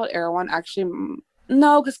clientele at Erewhon actually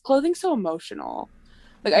no, because clothing's so emotional.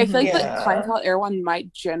 Like I feel like the Yeah. clientele at Erewhon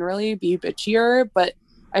might generally be bitchier, but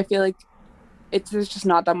I feel like there's just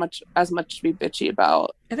not as much to be bitchy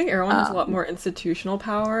about. I think Erewhon has a lot more institutional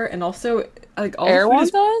power, and also, like, all the food Erewhon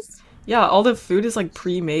is... does? Yeah, all the food is, like,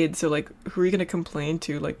 pre-made, so, like, who are you gonna complain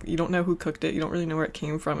to? Like, you don't know who cooked it, you don't really know where it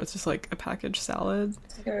came from, it's just, like, a packaged salad.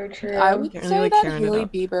 So true. I would Can't really, say like, that Karen it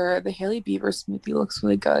up. the Hailey Bieber smoothie looks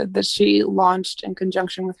really good. That she launched in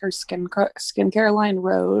conjunction with her skincare line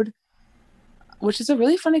Rhode, which is a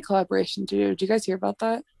really funny collaboration too. Did you guys hear about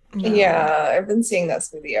that? No. Yeah, I've been seeing that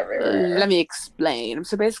smoothie everywhere. Let me explain.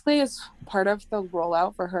 So basically, as part of the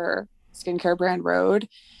rollout for her skincare brand Rhode,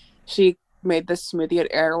 she made this smoothie at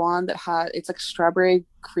Erewhon it's like strawberry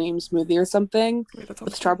cream smoothie or something Wait, that sounds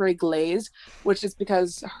with strawberry glaze, which is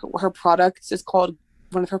because one of her products is called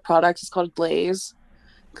Glaze,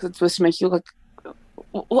 because it's supposed to make you look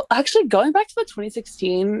Well, actually, going back to the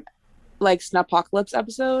 2016 like Snappocalypse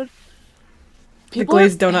episode, The people are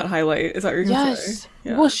glazed donut highlight. Is that what you're gonna say? yes.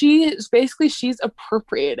 Yeah. Well, she's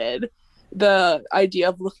appropriated the idea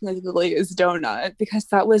of looking like a glazed donut because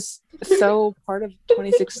that was so part of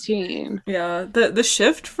 2016. Yeah, the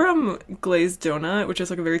shift from glazed donut, which is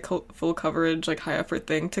like a very full coverage, like high effort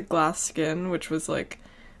thing, to glass skin, which was like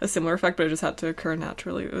a similar effect, but it just had to occur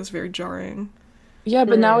naturally. It was very jarring. Yeah,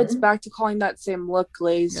 but now it's back to calling that same look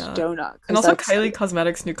glazed Yeah. donut. 'Cause And also, that's- Kylie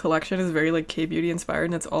Cosmetics' new collection is very like K-beauty inspired,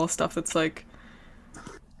 and it's all stuff that's like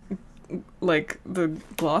the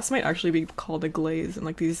gloss might actually be called a glaze, and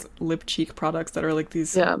like these lip cheek products that are like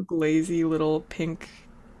these Yeah. glazy little pink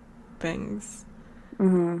things.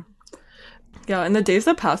 Mhm. Yeah, in the days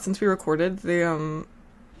that passed since we recorded, They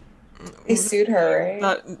sued her,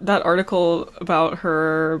 right? that article about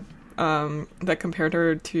her that compared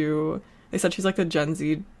her to, they said she's like the Gen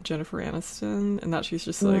Z Jennifer Aniston, and that she's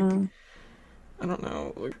just like I don't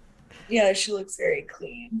know, like, Yeah, she looks very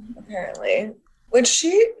clean, apparently. Which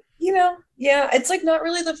she, yeah, it's like not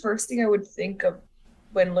really the first thing I would think of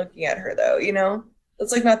when looking at her, though,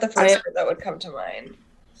 That's like not the first word that would come to mind.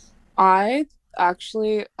 I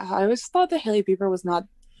always thought that Hailey Bieber was not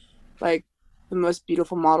like the most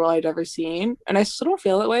beautiful model I'd ever seen, and I still don't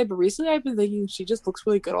feel that way. But recently, I've been thinking she just looks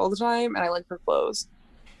really good all the time, and I like her clothes.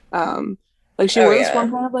 Like she wore this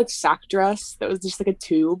one kind of like sack dress that was just like a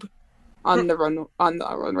tube on the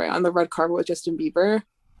red carpet with Justin Bieber,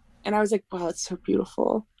 and I was like, wow, it's so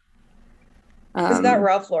beautiful. Is that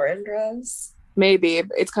Ralph Lauren dress? Maybe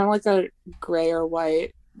it's kind of like a gray or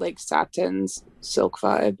white like satin's silk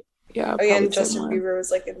vibe. Yeah. Oh yeah, and probably Justin similar. Bieber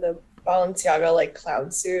was like in the Balenciaga like clown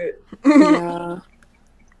suit. Yeah.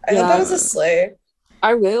 I thought that was a slay.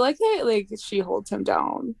 I really like that like she holds him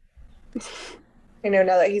down. I know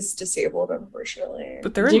now that he's disabled, unfortunately.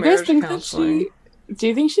 but they're Do in you guys marriage think counseling. do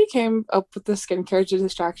you think she came up with the skincare to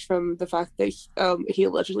distract from the fact that he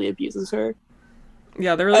allegedly abuses her?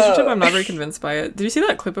 Yeah, the relationship, Oh. I'm not very convinced by it. Did you see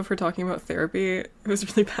that clip of her talking about therapy? It was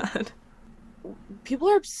really bad. People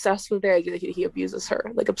are obsessed with the idea that he abuses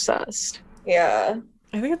her, like obsessed. Yeah.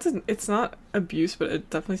 I think it's not abuse, but it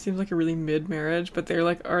definitely seems like a really mid marriage. But they're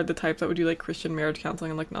like are the type that would do like Christian marriage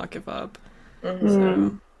counseling and like not give up.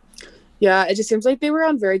 Mhm. So Yeah, it just seems like they were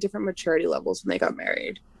on very different maturity levels when they got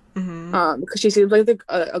married. mhm. Because she seems like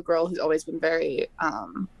a girl who's always been very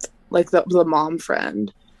like the mom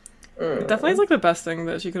friend. Mm. Definitely is like the best thing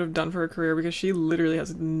that she could have done for her career, because she literally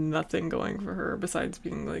has nothing going for her besides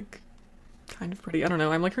being like kind of pretty. I don't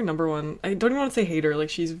know. I'm like her number one. I don't even want to say hater. Like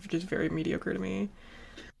she's just very mediocre to me.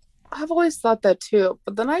 I've always thought that too,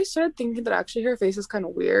 but then I started thinking that actually her face is kind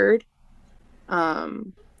of weird.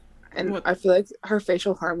 And What? I feel like her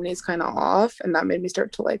facial harmony is kind of off, and that made me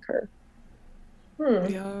start to like her.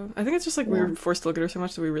 Yeah, I think it's just like we were forced to look at her so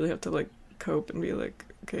much that we really have to like cope and be like,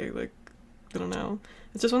 okay, like I don't know.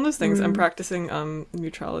 It's just one of those things. I'm practicing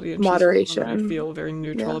neutrality and Moderation. I feel very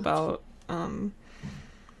neutral Yeah. about.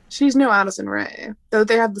 She's no Addison Rae, though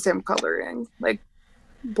they have the same coloring, like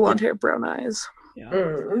blonde hair, brown eyes. Yeah.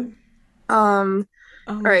 Mm.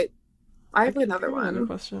 All right, I have I another have another one.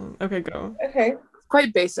 question. Okay, go. Okay.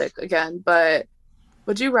 Quite basic again, but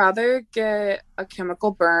would you rather get a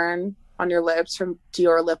chemical burn on your lips from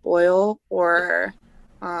Dior lip oil, or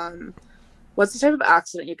what's the type of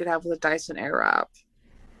accident you could have with a Dyson Airwrap?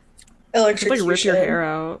 Just Electrocution. like rip your hair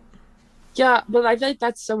out. Yeah, but I feel like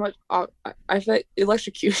that's so much. I feel like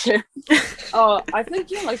electrocution. I feel like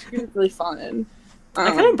getting electrocuted is really fun.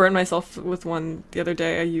 I kind of burned myself with one the other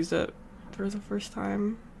day. I used it for the first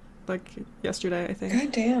time, like yesterday, I think.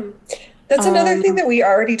 God damn. That's another thing that we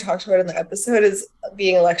already talked about in the episode is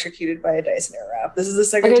being electrocuted by a Dyson Airwrap. This is the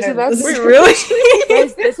second Okay, so time. that's- this is- Wait, really?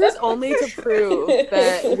 Guys, this is only to prove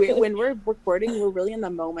that when we're recording, we're really in the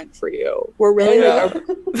moment for you. We're really Yeah.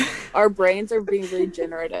 like our brains are being really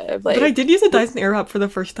generative. Like, But I did use a Dyson Airwrap for the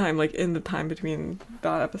first time, like in the time between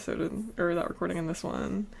that episode or that recording and this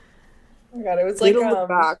one. Oh my God, it was we like don't look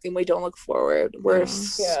back and we don't look forward. We're Yeah.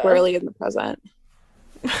 squarely in the present.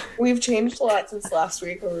 we've changed a lot since last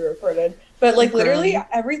week when we recorded. But like literally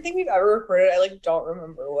everything we've ever recorded, I like don't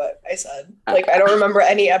remember what I said. Like I don't remember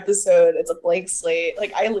any episode. It's a blank slate.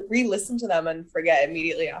 Like I re-listen to them and forget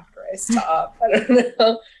immediately after I stop. I don't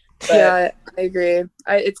know. But Yeah, I agree.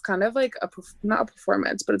 It's kind of like not a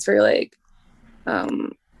performance, but it's very like,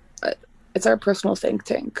 it's our personal think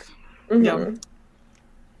tank. mhm. Yeah.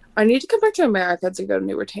 I need to come back to America to get a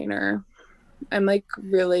new retainer. I'm like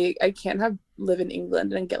I can't live in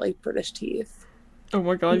England and get like British teeth. Oh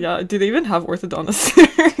my god, yeah. Do they even have orthodontists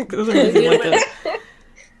there? Doesn't They seem do. like it.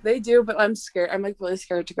 They do, but I'm scared. I'm like really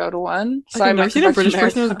scared to go to one. I've never might seen come a back to British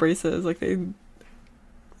person with America. braces. Like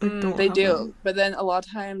don't They have do, them. but then a lot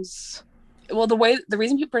of times, well, the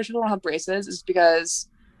reason British people don't have braces is because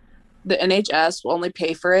the NHS will only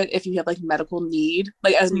pay for it if you have like medical need,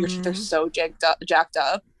 like as in your teeth are so jacked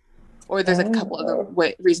up, or there's like a couple other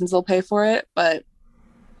reasons they'll pay for it, but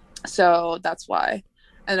so that's why,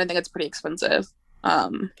 and I think it's pretty expensive.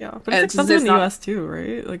 Yeah, but it's expensive in the US too,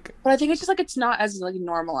 right? Like, but I think it's just like it's not as like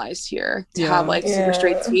normalized here to Yeah. have like super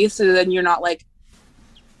straight teeth, so then you're not like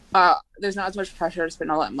there's not as much pressure to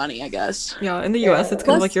spend all that money, I guess. yeah, in the US, it's kind of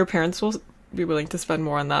Plus- like your parents will be willing to spend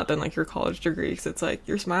more on that than like your college degree, because it's like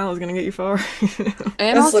your smile is gonna get you far. And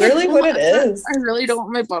That's also, literally what it is. I really don't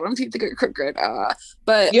want my bottom teeth to get crooked.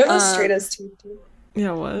 But You have the straightest teeth, dude. Yeah,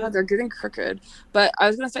 yeah, what? they're getting crooked. But I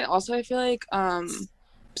was gonna say also, I feel like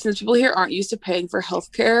since people here aren't used to paying for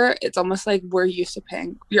healthcare, it's almost like we're used to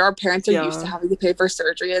paying. Our parents are used to having to pay for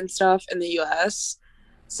surgery and stuff in the US.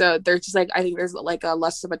 So they're just like, I think there's like a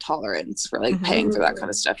less of a tolerance for like paying for that kind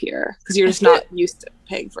of stuff here because you're just not used to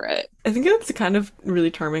paying for it. I think it's kind of really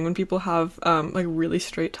charming when people have like really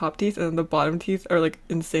straight top teeth and then the bottom teeth are like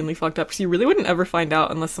insanely fucked up, because you really wouldn't ever find out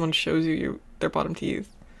unless someone shows you their bottom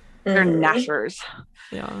teeth. They're gnashers.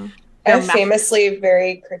 Yeah. I have famously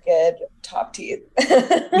very crooked top teeth.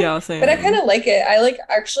 Yeah, same. But I kind of like it. I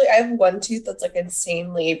have one tooth that's like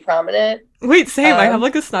insanely prominent. Wait, same. I have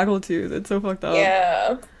like a snaggle tooth. It's so fucked up.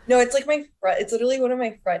 Yeah. No, it's like my front. It's literally one of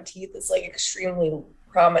my front teeth. It's like extremely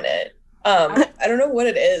prominent. I don't know what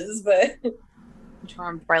it is, but I'm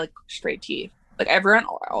charmed by like straight teeth. Like everyone,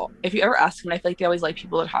 if you ever ask them, I feel like they always like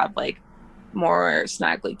people that have like more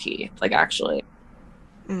snaggly teeth. Like actually.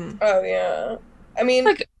 Oh yeah. I mean,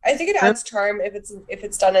 Like, I think it adds charm if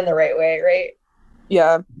it's done in the right way, right?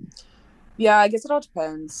 Yeah. Yeah, I guess it all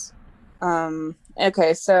depends.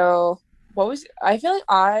 Okay, so I feel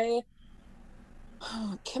like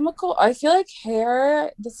chemical, I feel like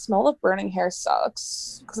the smell of burning hair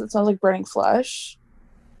sucks because it smells like burning flesh.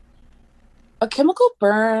 A chemical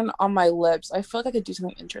burn on my lips, I feel like I could do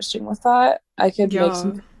something interesting with that. I could make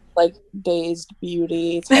some like Dazed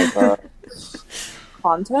Beauty type of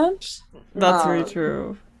content. That's very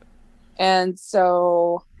true. And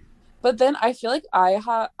so, but then I feel like I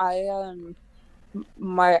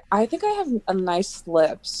think I have a nice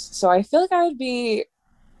lips, so I feel like I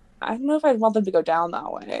don't know if I'd want them to go down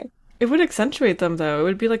that way. It would accentuate them though. It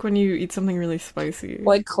would be like when you eat something really spicy.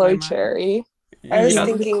 Like Chloe Cherry. I was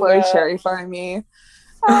thinking Chloe Cherry for me.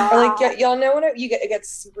 Or like y'all know when it gets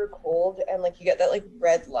super cold and like you get that like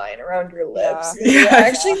red line around your lips. Yeah. I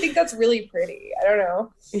actually think that's really pretty. I don't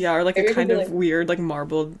know. Yeah, or like Maybe a kind of like weird like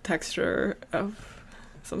marbled texture of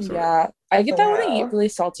some sort. Yeah, I get that when I eat really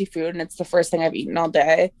salty food and it's the first thing I've eaten all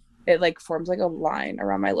day. It like forms like a line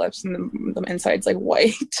around my lips and the inside's like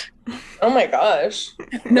white. Oh my gosh.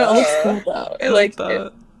 No, it looks cool though. I like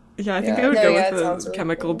that. Yeah, I think I would go with the really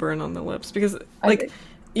chemical cool. burn on the lips, because like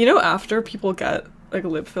you know, after people get like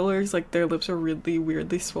lip fillers, like their lips are really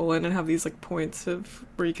weirdly swollen and have these like points of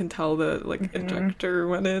where you can tell the like injector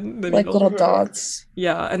went in, the like needle. little dots.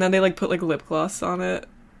 Yeah, and then they like put like lip gloss on it,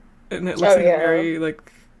 and it looks like very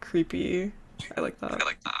like creepy. I like that.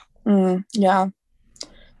 Yeah,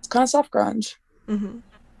 it's kind of soft grunge. Can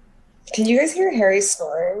you guys hear Harry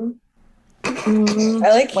snoring? I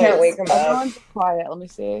like can't wake him up. Everyone's quiet. Let me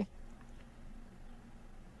see.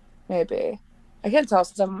 Maybe I can't tell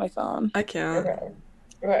since I'm on my phone. I can't.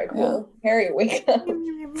 Okay, cool. Yeah. Harry, wake up.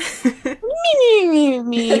 Me.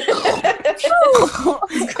 He's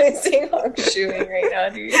going to sing honk shoeing right now,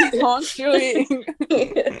 dude. Honk shoeing.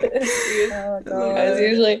 As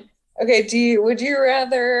usually. Okay, would you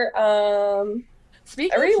rather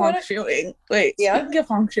speaking of honk shoeing, speaking of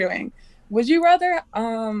honk shoeing, would you rather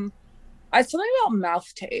something about mouth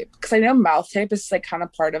tape, because I know mouth tape is like kind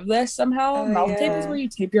of part of this somehow. Mouth tape is where you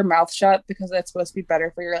tape your mouth shut because that's supposed to be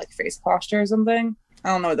better for your like face posture or something. I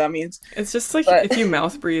don't know what that means. It's just like if you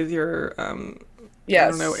mouth breathe your I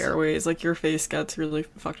don't know, airways, like your face gets really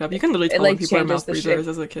fucked up. You can literally tell when people are mouth breathers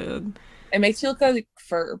as a kid. It makes you look like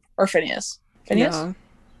Ferb or Phineas. Yeah.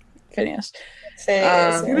 Phineas.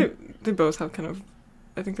 They both have kind of,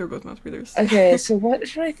 I think they're both mouth breathers. Okay, so what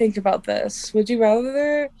should I think about this? Would you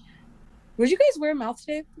guys wear mouth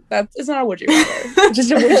tape? That is not a would you rather.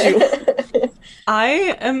 Just a would you.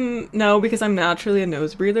 I am no, because I'm naturally a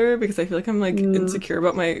nose breather, because I feel like I'm like insecure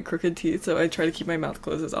about my crooked teeth, so I try to keep my mouth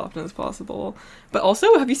closed as often as possible. But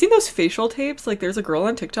also, have you seen those facial tapes? Like there's a girl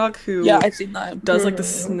on TikTok who I've seen that. Does like the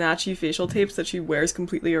snatchy facial tapes that she wears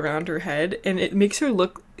completely around her head, and it makes her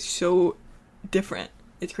look so different.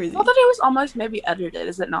 It's crazy. I thought it was almost maybe edited,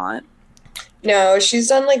 is it not? No, she's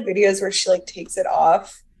done like videos where she like takes it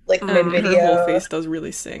off like mid-video. Her whole face does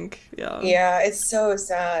really sink. Yeah. Yeah, it's so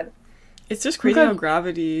sad. It's just crazy Okay. how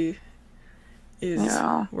gravity is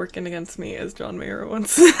Yeah. working against me, as John Mayer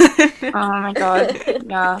once Oh my god.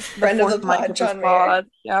 Yeah. Friend of the fourth mic pod, of John this Mayer. pod.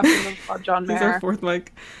 Yeah, friend of the pod, John He's our Mayer. fourth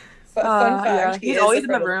mic. Fun fact, Yeah, he he's is always a in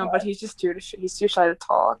friend the of room, pod. but he's too shy to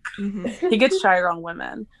talk. Hmm. He gets shy around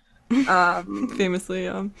women. Famously,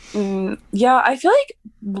 Yeah, I feel like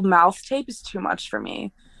mouth tape is too much for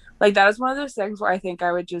me. Like that is one of those things where I think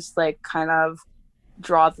I would just like kind of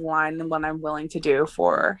draw the line in what I'm willing to do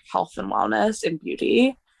for health and wellness and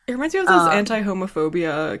beauty. It reminds me of those Um,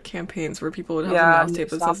 anti-homophobia campaigns where people would have the Yeah, mouth tape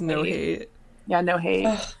that stop says no hate. hate. Yeah, no hate.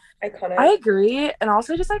 Ugh, iconic. I agree, and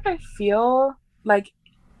also just like I feel like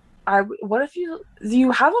what if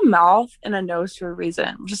you have a mouth and a nose for a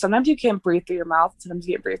reason? Just sometimes you can't breathe through your mouth, sometimes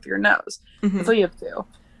you can't breathe through your nose. Mhm. That's all you have to do.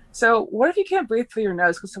 So what if you can't breathe through your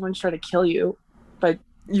nose because someone's trying to kill you? But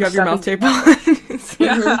You have your mouth tape Stuffing-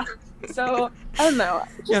 on. yeah, so I don't know.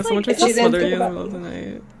 Just, Yeah, like, someone tries it's to She didn't slither think you in the about middle of the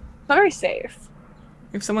night. not very safe.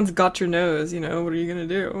 If someone's got your nose, what are you gonna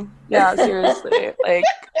do? Yeah, seriously. Like,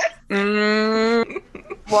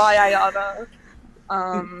 why I oughta.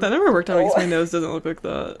 That never worked out because my Oh. nose doesn't look like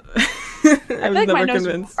that. I I feel was like my never nose.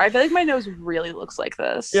 convinced. I feel like my nose really looks like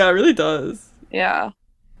this. Yeah, it really does. Yeah.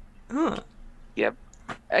 Huh.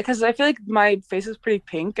 Because I feel like my face is pretty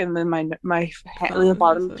pink, and then the Oh,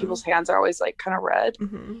 bottom of so- people's hands are always like kind of red.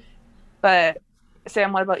 Hmm. But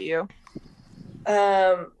Sam, what about you?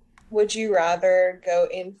 Would you rather go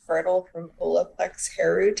infertile from Olaplex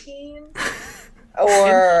hair routine? Or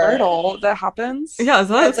Infertile, that happens. Yeah, is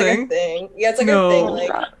that that's a like thing? a thing. Yeah, it's like No. a thing. Oh, Like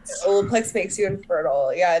rats. Olaplex makes you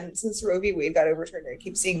infertile. Yeah, and since Roe v. Wade got overturned, I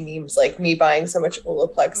keep seeing memes like me buying so much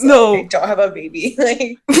Olaplex that No. I don't have a baby.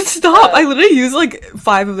 Like Stop! I literally use like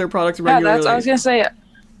 5 of their products Yeah, regularly. that's what I was gonna say.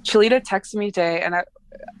 Chalita texted me today, and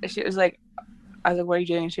she was like, I was like, "What are you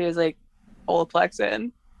doing?" She was like, "Olaplex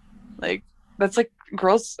in." Like that's like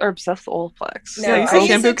girls are obsessed with Olaplex. No, Yeah, you I say use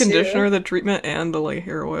shampoo, it too. conditioner, the treatment, and the like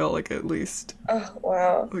hair oil, like at least. oh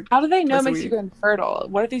wow. Like, How do they know twice it a makes you week. go infertile?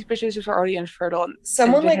 What if these bitches just are already infertile and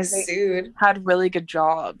Someone like because they sued. had really good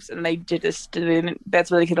jobs and they didn't? That's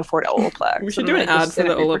why they could afford Olaplex. We should and do they an ad just for the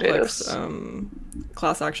didn't reproduce. Olaplex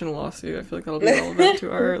class action lawsuit. I feel like that'll be relevant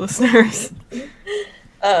to our listeners.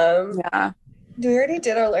 Yeah. We already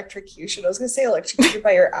did our electrocution. I was gonna say electrocuted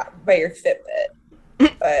by your Fitbit.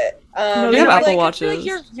 But No, they You have know, Apple like, I Watches.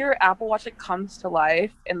 feel like your Apple Watch like comes to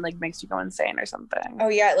life and like makes you go insane or something. oh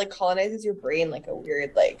yeah, it like colonizes your brain like a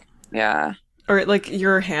weird like Yeah. Or like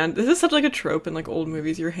your hand. This is such like a trope in like old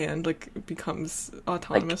movies. Your hand like becomes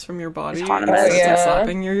autonomous from your body. autonomous. And starts, like, Yeah.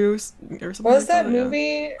 slapping you or something. what was like that yeah.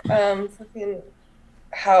 movie? Fucking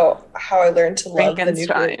how I learned to love the nuclear.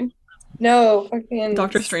 Frankenstein. No, fucking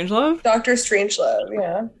Doctor Strangelove? Doctor Strangelove,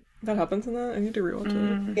 yeah. That happens in that? I need to rewatch it.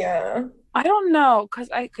 Mm. Yeah. I don't know,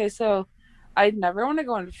 so I'd never want to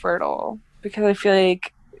go infertile because I feel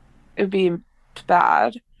like it'd be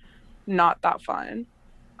bad, not that fun.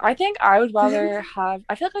 I think I would rather have.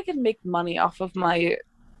 I feel like I could make money off of my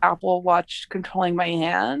Apple Watch controlling my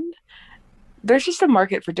hand. There's just a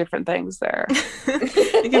market for different things there.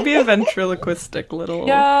 It could be a ventriloquistic little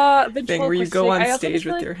Yeah, thing where you go ventriloquistic. on I also stage just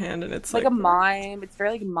feel with like, your hand and it's like a mime. It's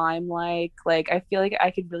very like mime-like. Like I feel like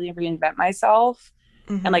I could really reinvent myself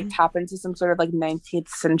and like tap into some sort of like 19th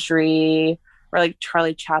century or like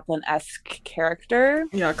Charlie Chaplin-esque character.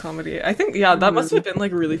 Yeah, comedy. I think that must have been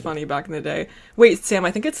like really funny back in the day. Wait, Sam,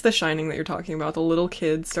 I think it's The Shining that you're talking about. The little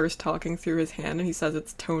kid starts talking through his hand and he says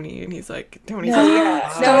it's Tony and he's like Tony's No, like, yeah.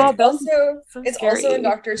 "Ah." No, it's that's also so it's scary. also in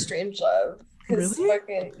Doctor Strangelove. 'Cause Really?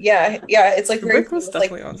 fucking yeah, it's like very Rick was cool. It's,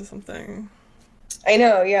 definitely onto something. I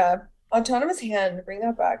know, yeah. Autonomous hand, bring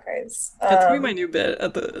that back, guys. That's gonna be my new bit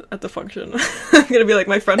at the function. I'm gonna be like,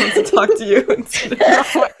 my friend wants to talk to you instead of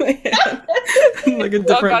my hand. Like a Oh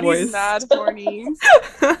different god, voice. he's mad horny.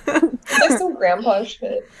 It's like some grandpa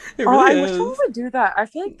shit. It Oh, I really wish someone is. would do that. I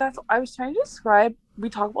feel like I was trying to describe, we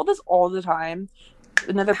talk about this all the time.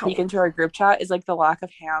 Another peek into our group chat is like the lack of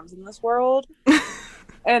hams in this world.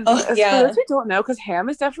 And Oh, for yeah. those who don't know, because ham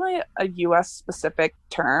is definitely a US specific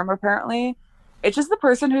term, apparently. It's just the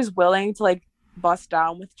person who's willing to like bust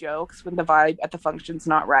down with jokes when the vibe at the function's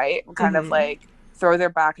not right and kind of Mhm. like throw their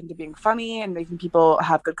back into being funny and making people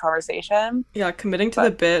have good conversation. Yeah, committing to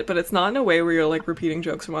the bit, but it's not in a way where you're like repeating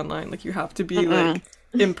jokes from online. Like you have to be Mm-mm. like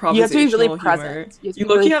improvisational You have to be really humor. present. You have to You be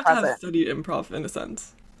look, really you have to have present. studied improv in a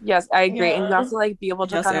sense. Yes, I agree. And you Yeah. have to like be able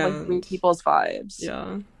to Yes, kind of like read and- people's vibes.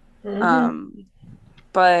 Yeah. Mhm.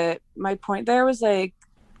 But my point there was like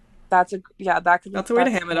that could That's a way to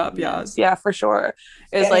ham it up, yeah. Yeah, for sure.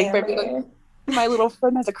 Is Yeah, like yeah, maybe yeah. like, my little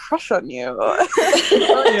friend has a crush on you.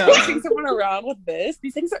 Yeah. Pushing someone around with this.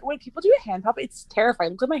 These things are when people do a hand pop, it's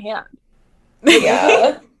terrifying. Look at my hand.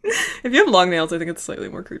 Yeah. If you have long nails, I think it's slightly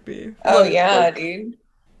more creepy. Oh yeah, dude.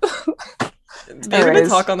 They're gonna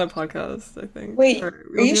talk on the podcast, I think. Wait, Or are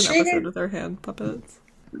we'll you do an sure you episode didn't- with our hand puppets.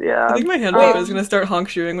 Yeah. I think my hand Wait. puppet is gonna start honk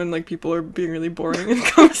shooing when like people are being really boring in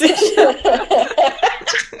conversation.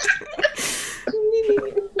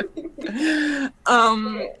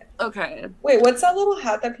 Okay. Wait, what's that little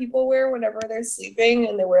hat that people wear whenever they're sleeping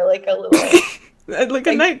and they wear like a little Like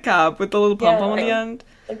a nightcap with the little pom pom on the Yeah. end.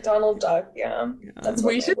 like Donald Duck? Yeah, that's what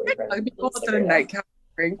We my should boyfriend tell people looks that like their right now. nightcap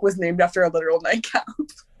drink was named after a literal nightcap.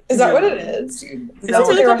 Is that what Yeah. it is, dude? Is That's it what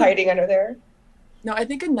really they were called a- hiding under there. No, I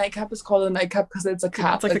think a nightcap is called a nightcap because it's a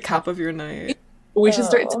cap. It's like the cap of your night. We should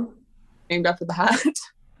start Oh. named after the hat.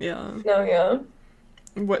 Yeah. No, yeah.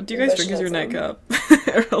 What do you Maybe guys I drink as your should have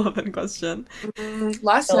nightcap? Irrelevant question.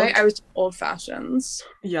 Last Milk. night I was old fashions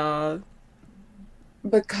Yeah.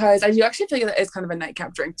 because I do actually feel like it's kind of a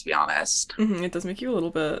nightcap drink, to be honest. It does make you a little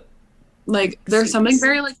bit. Like there's something Sleepy.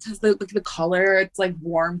 very like because the color, it's like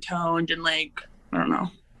warm toned and like I don't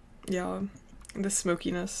know. Yeah. The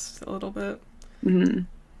smokiness a little bit. Mm-hmm.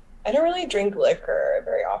 I don't really drink liquor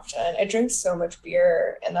very often. I drink so much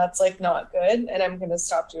beer, and that's like not good. And I'm gonna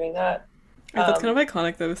stop doing that. That's kind of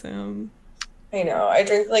iconic though, Sam. I know. I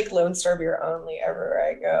drink like Lone Star beer only everywhere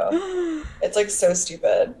I go. It's like so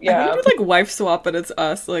stupid. Yeah. I Yeah. want to do like wife swap, but it's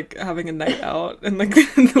us like having a night out and like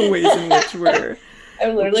the ways in which we're.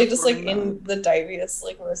 I'm literally just like performing in the diviest,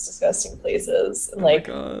 like most disgusting places. And Oh like,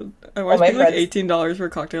 my god. I all watched my paying like friends- $18 for a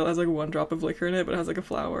cocktail that has like one drop of liquor in it, but it has like a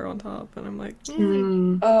flower on top, and I'm like,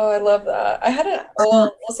 oh, I love that. I had a,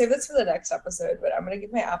 well, we'll save this for the next episode, but I'm gonna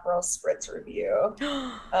give my Aperol Spritz review.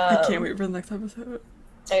 I can't wait for the next episode.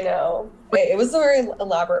 I know. It was a very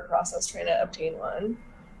elaborate process trying to obtain one.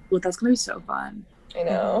 Well, that's gonna be so fun. I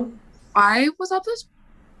know. I was at this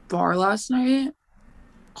bar last night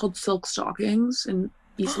called Silk Stockings in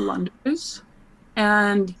East London,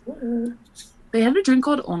 and Mhm. they had a drink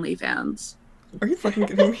called OnlyFans. Are you fucking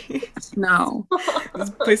kidding me? No, This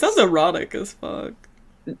place sounds erotic as fuck.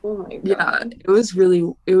 Oh my god.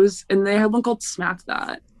 yeah, and they had one called Smack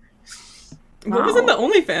That. What was in the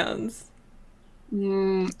OnlyFans?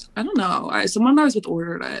 I don't know. Someone I was with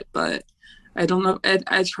ordered it, but I don't know.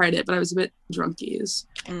 I tried it, but I was a bit drunkies.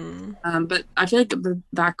 But I feel like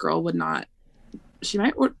that girl would not. She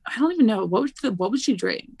might. Or I don't even know what would she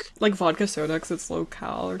drink? Like vodka soda because it's low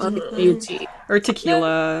cal or something. Beauty. Or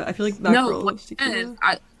tequila. I feel like that girl loves tequila. And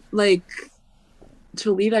I like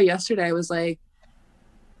Talita yesterday. I was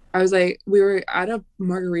like, we were at a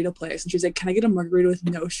margarita place, and she was like, "Can I get a margarita with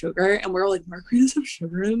no sugar?" And we're all like, "Margaritas have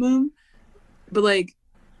sugar in them," but like,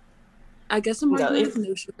 I guess a margarita with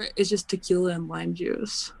no sugar is just tequila and lime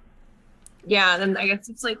juice. Yeah, then I guess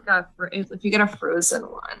it's like if you get a frozen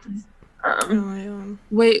one. Oh, yeah.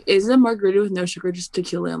 Wait, is a margarita with no sugar just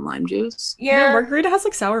tequila and lime juice? Yeah, margarita has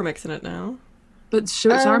like sour mix in it now. But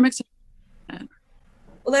sour mix.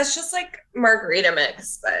 Well, that's just like margarita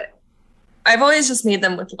mix, but I've always just made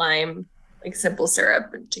them with lime, like simple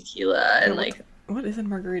syrup and tequila, and like What is a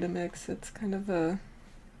margarita mix? It's kind of a.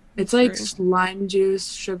 It's like lime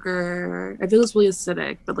juice, sugar. I feel it's really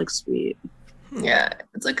acidic, but like sweet. yeah,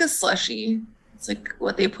 it's like a slushy. It's like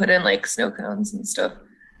what they put in like snow cones and stuff.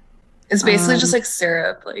 It's basically just like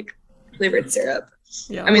syrup, like flavored syrup.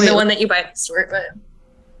 Yeah. I mean, the one that you buy at the store,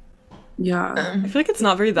 but Yeah, I feel like it's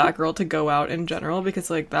not very that girl to go out in general because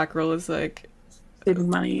like that girl is like saving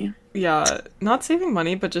money. yeah, not saving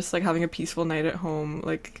money but just like having a peaceful night at home,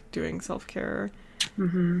 like doing self-care.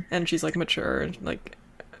 And she's like mature and like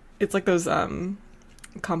it's like those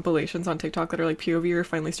compilations on TikTok that are like POV, you're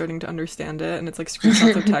finally starting to understand it, and it's like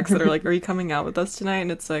screenshots of text that are like, "Are you coming out with us tonight?"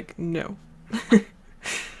 And it's like, no.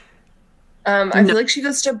 I feel like she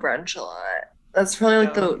goes to brunch a lot. That's probably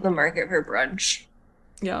like the market for brunch.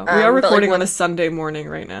 Yeah, we are but, like, recording on when- a Sunday morning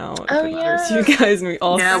right now. If Oh, it matters to yeah. you guys, and we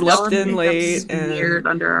all Yeah, slept in late. And Weird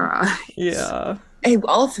under our eye. yeah, Hey,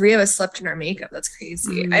 all three of us slept in our makeup. That's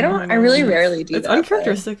crazy. I I really rarely do it's that.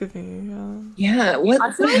 uncharacteristic of me. Yeah, what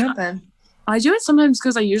I feel like- happened? I do it sometimes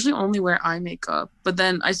because I usually only wear eye makeup, but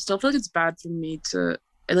then I still feel like it's bad for me to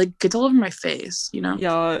it like gets all over my face, you know?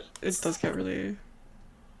 Yeah, it does get really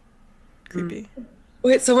creepy.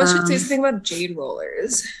 Wait, someone should say something about jade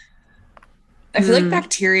rollers. I feel like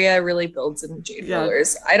bacteria really builds in jade Yeah.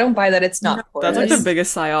 rollers. I don't buy that it's not That's like the porous.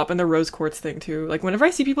 biggest psyop, and the rose quartz thing too. Like whenever I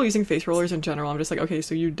see people using face rollers in general, I'm just like, okay,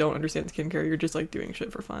 so you don't understand skincare. You're just like doing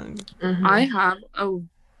shit for fun. Mhm. I have a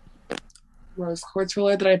rose quartz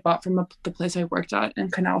roller that I bought from the place I worked at in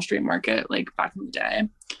Canal Street Market, like back in the day.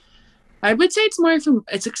 I would say it's more from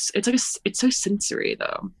it's so sensory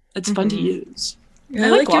though. It's fun to use. I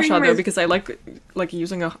like gua giving sha my- though because I like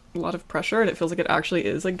using a lot of pressure and it feels like it actually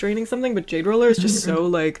is like draining something. But jade roller is just so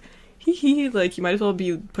like hee hee, like you might as well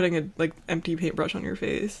be putting a like empty paintbrush on your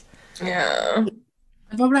face. Yeah.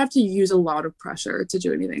 I would have to use a lot of pressure to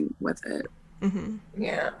do anything with it.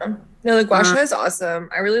 Yeah. No, the gua sha is awesome.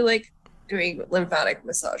 I really like doing lymphatic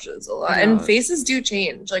massages a lot. And Yeah. faces do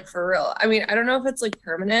change, like for real. I mean, I don't know if it's like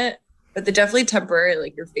permanent, but they definitely temporary,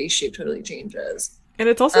 like your face shape totally changes. And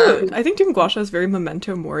it's also, I think doing gua sha is very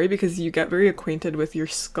memento mori because you get very acquainted with your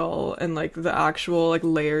skull and like the actual like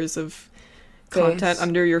layers of content Face.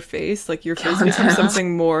 under your face. Like your face becomes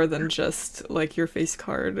something more than just like your face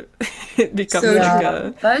card. It becomes So like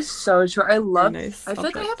true. That is so true. I love. nice I feel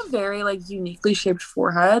like I object. have a very like uniquely shaped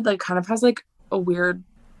forehead. Like kind of has like a weird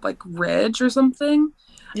like ridge or something.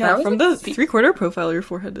 I Yeah, always from like the 3/4 profile, your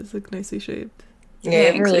forehead is like nicely shaped. Yeah, you have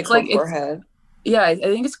a Thanks. really It's cool like- it's- forehead. Yeah, I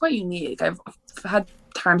think it's quite unique. I've had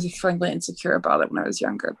times of feeling really insecure about it when I was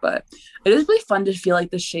younger, but it is really fun to feel like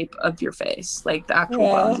the shape of your face, like the actual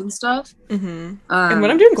Yeah. bones and stuff. And when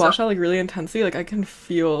I'm doing gua sha like really intensely, like I can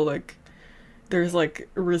feel like there's like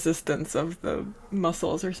resistance of the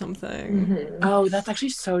muscles or something. Mhm. Oh, that's actually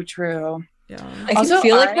so true. Yeah. I can Also,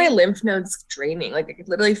 feel like I- my lymph nodes draining. Like I could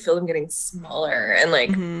literally feel them getting smaller and like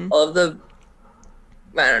Mhm. all of the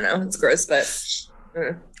I don't know, it's gross, but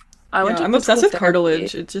I went Yeah, to I'm obsessed with physical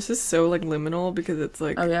cartilage. therapy. It just is so like liminal because it's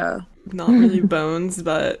like Oh yeah. not really bones,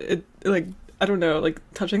 but it like I don't know, like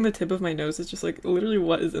touching the tip of my nose is just like literally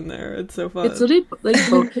what is in there. It's so fun. It's literally like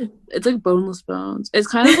it's like boneless bones. It's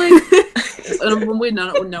kind of like when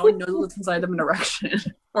no one knows what's inside of an erection.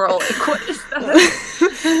 We're all like, what is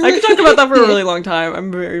that? I could talk about that for a really long time.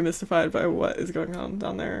 I'm very mystified by what is going on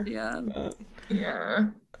down there. Yeah. yeah.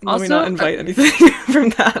 Let me Also, not invite anything from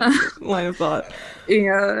that line of thought.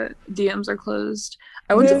 Yeah, DMs are closed.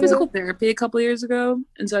 I went to Yeah. physical therapy a couple years ago,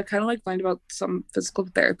 and so I kind of like learned about some physical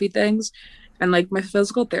therapy things. And like my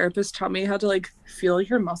physical therapist taught me how to like feel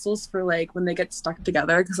your muscles for like when they get stuck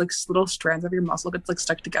together, because like little strands of your muscle gets like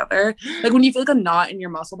stuck together. Like when you feel like a knot in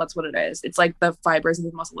your muscle, that's what it is. It's like the fibers of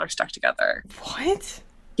the muscle are stuck together. What?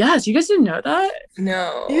 Yes, you guys didn't know that?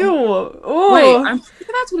 No. Ew. Oh. Wait, I'm pretty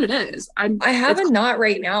sure that's what it is. I have it's- a knot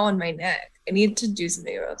right now on my neck. I need to do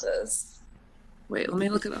something about this. Wait, let me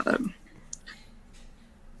look it up.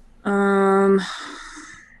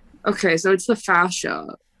 Okay, so it's the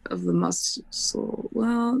fascia of the muscle.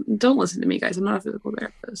 Well, don't listen to me, guys. I'm not a physical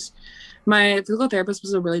therapist. My physical therapist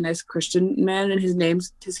was a really nice Christian man, and his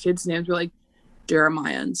kids' names were like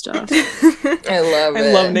Jeremiah and stuff. I love it.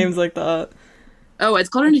 I love names like that. Oh, it's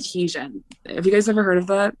called an adhesion. Have you guys ever heard of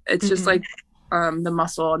that? It's just Mm-mm. like the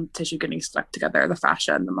muscle and tissue getting stuck together, the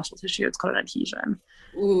fascia and the muscle tissue. It's called an adhesion.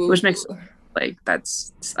 Ooh. Which makes- Like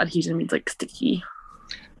that's adhesion means like sticky.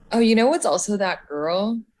 Oh, you know what's also that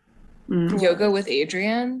girl? Mm. Yoga with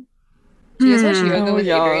Adrienne. Do you guys watch Hmm. Yoga Oh, with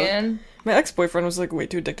yeah. Adrienne? My ex-boyfriend was like way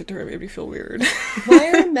too addicted to her. It made me feel weird.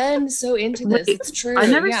 Why are men so into this? Wait, It's true. I've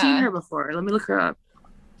never yeah. seen her before. Let me look her up.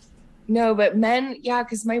 No, but men, yeah,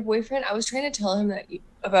 because my boyfriend, I was trying to tell him that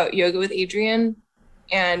about Yoga with Adrienne,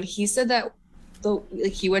 and he said that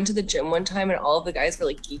he went to the gym one time and all of the guys were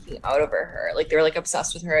like geeking out over her. Like they were like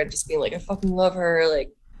obsessed with her and just being like, I fucking love her.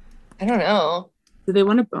 Like, I don't know. Do they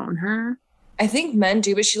want to bone her? I think men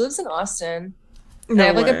do, but she lives in Austin. And No I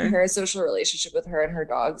have like way. a parasocial relationship with her and her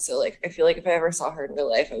dog. So like I feel like if I ever saw her in real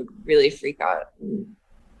life, I would really freak out.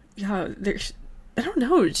 Yeah, I don't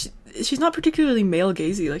know. She's not particularly male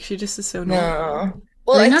gazy. Like she just is so normal. No.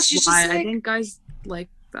 Well, I think and that's she's why just I like, think guys like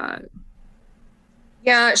that.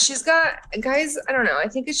 yeah, she's got guys. I don't know. I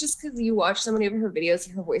think it's just because you watch so many of her videos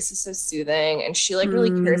and her voice is so soothing, and she like really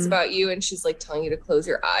cares Mm. about you, and she's like telling you to close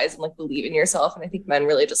your eyes and like believe in yourself. And I think men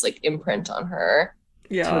really just like imprint on her.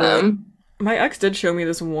 Yeah. My ex did show me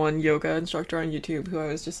this one yoga instructor on YouTube who I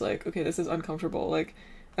was just like, okay, this is uncomfortable. Like,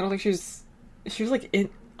 I don't think she was like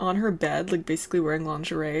on her bed, like basically wearing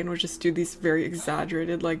lingerie and would just do these very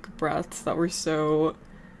exaggerated like breaths that were so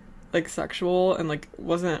like sexual and like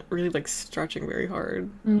wasn't really like stretching very hard.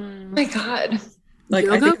 Oh my God. Like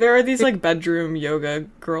I Yoga? think there are these like bedroom yoga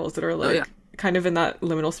girls that are like yeah. kind of in that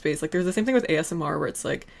liminal space. Like there's the same thing with ASMR where it's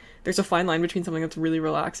like there's a fine line between something that's really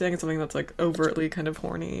relaxing and something that's like overtly kind of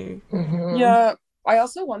horny. Mhm. Yeah. I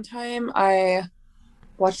also one time I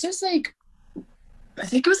watched this like I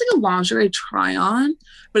think it was like a lingerie try on,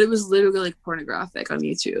 but it was literally like pornographic on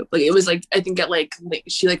YouTube. Like it was like I think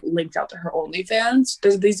she like linked out to her OnlyFans.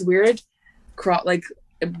 There's these weird like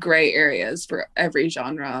gray areas for every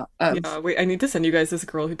genre of Yeah, wait, I need to send you guys this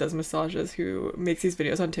girl who does massages who makes these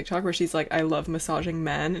videos on TikTok where she's like, I love massaging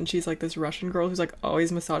men, and she's like this Russian girl who's like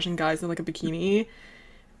always massaging guys in like a bikini.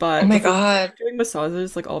 But Oh my before god. doing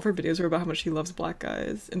massages, like all of her videos were about how much she loves black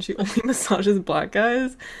guys, and she only massages black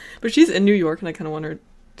guys. But she's in New York, and I kind of want her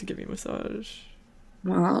to give me a massage.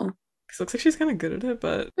 Wow. 'Cause it looks like she's kind of good at it,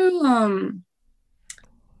 but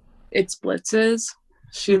It's Blitzes.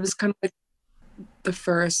 She was kind of like the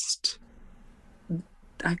first,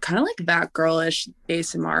 I kind of like that girlish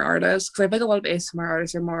ASMR artist, because I feel like a lot of ASMR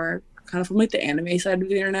artists are more kind of from like the anime side of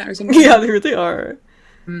the internet or something. yeah, they really are.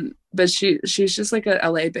 But she's just like a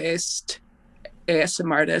LA based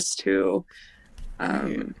ASMR artist who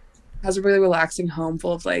has a really relaxing home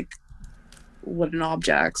full of like wooden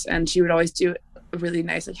objects, and she would always do really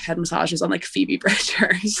nice like head massages on like Phoebe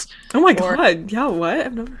Bridgers. Oh my Or- god, yeah, what?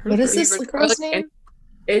 I've never heard What of is her. this Or, girl's like, name?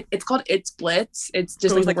 It's called It's Blitz. It's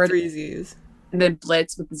just So it was like like the word 3 Z's. and then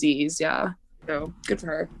Blitz with Z's. Yeah, so good for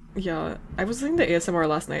her. Yeah, I was listening to ASMR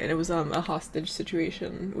last night, and it was a hostage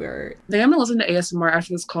situation where I think I'm gonna listen to ASMR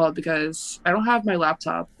after this call because I don't have my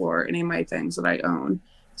laptop or any of my things that I own,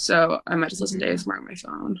 so I might just listen to ASMR on my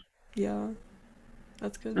phone. yeah,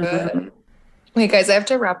 that's good. Good. Wait, guys, I have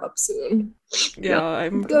to wrap up soon. Yeah,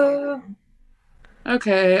 I'm. Go.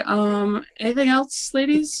 Okay. Anything else,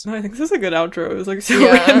 ladies? No, I think this is a good outro. It was like so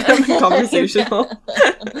Yeah. random, conversational.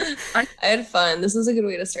 I had fun. This was a good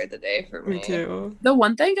way to start the day for me. Me too. The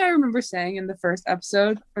one thing I remember saying in the first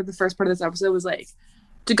episode, or the first part of this episode, was like,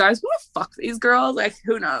 "Do guys want to fuck these girls? Like,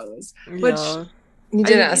 who knows?" Which Yeah. You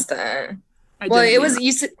did I- ask that. I Well, didn't it was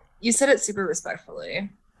mean- you said it super respectfully.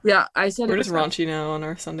 Yeah, I said We're it just was raunchy now on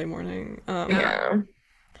our Sunday morning. Yeah.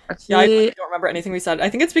 Yeah, I actually- don't remember anything we said. I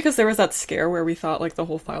think it's because there was that scare where we thought like the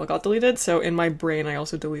whole file got deleted. So in my brain, I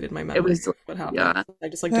also deleted my memory was- of what happened. yeah. I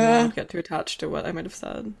just like did not get too attached to what I might have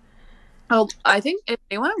said. Oh, I think if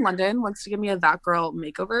anyone in London wants to give me a That Girl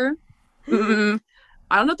makeover, I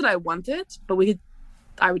don't know that I want it, but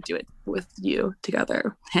I would do it with you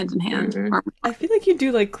together, hand in hand. Mhm. I feel like you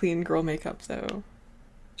do like clean girl makeup though.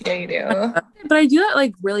 Yeah, you do. But I do that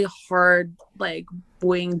like really hard, like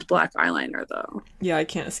winged black eyeliner though. Yeah, I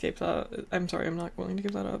can't escape that. I'm sorry, I'm not willing to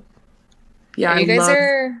give that up. Yeah, you I guys love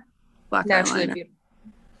are black naturally eyeliner. beautiful.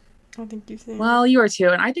 I don't think you think. Well, you are too,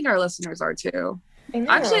 and I think our listeners are too.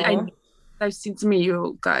 Actually, know. I've seen some of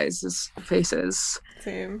you guys' faces.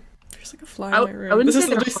 Same. There's like a fly I- in my I room. wouldn't This is say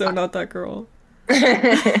they're literally so hot. not that girl.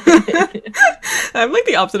 I'm like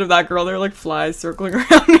the opposite of that girl. There are like flies circling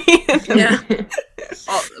around me. Yeah.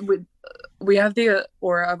 We have the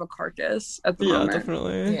aura of a carcass at the Yeah, moment.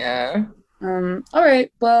 definitely. Yeah. All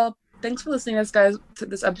right. Well, thanks for listening to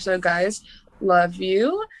this episode, guys. Love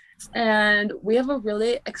you. And we have a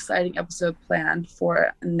really exciting episode planned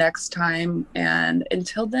for next time. And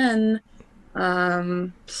until then,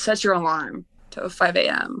 set your alarm to 5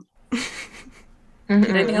 a.m.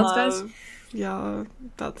 Anything else, guys? Yeah,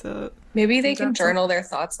 that's it. Maybe they can Exactly. journal their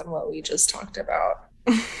thoughts on what we just talked about.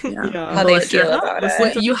 Yeah. Yeah. How they Bullet feel journal. about Listen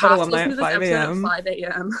it. to You Fed have to Alumni listen to this at 5 episode a.m. at 5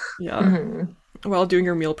 a.m. Yeah. Mhm. While doing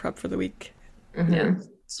your meal prep for the week. Mhm. Yeah.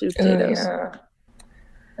 Sweet Oh, potatoes. yeah.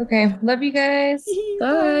 Okay. Love you guys.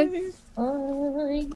 Bye. Bye.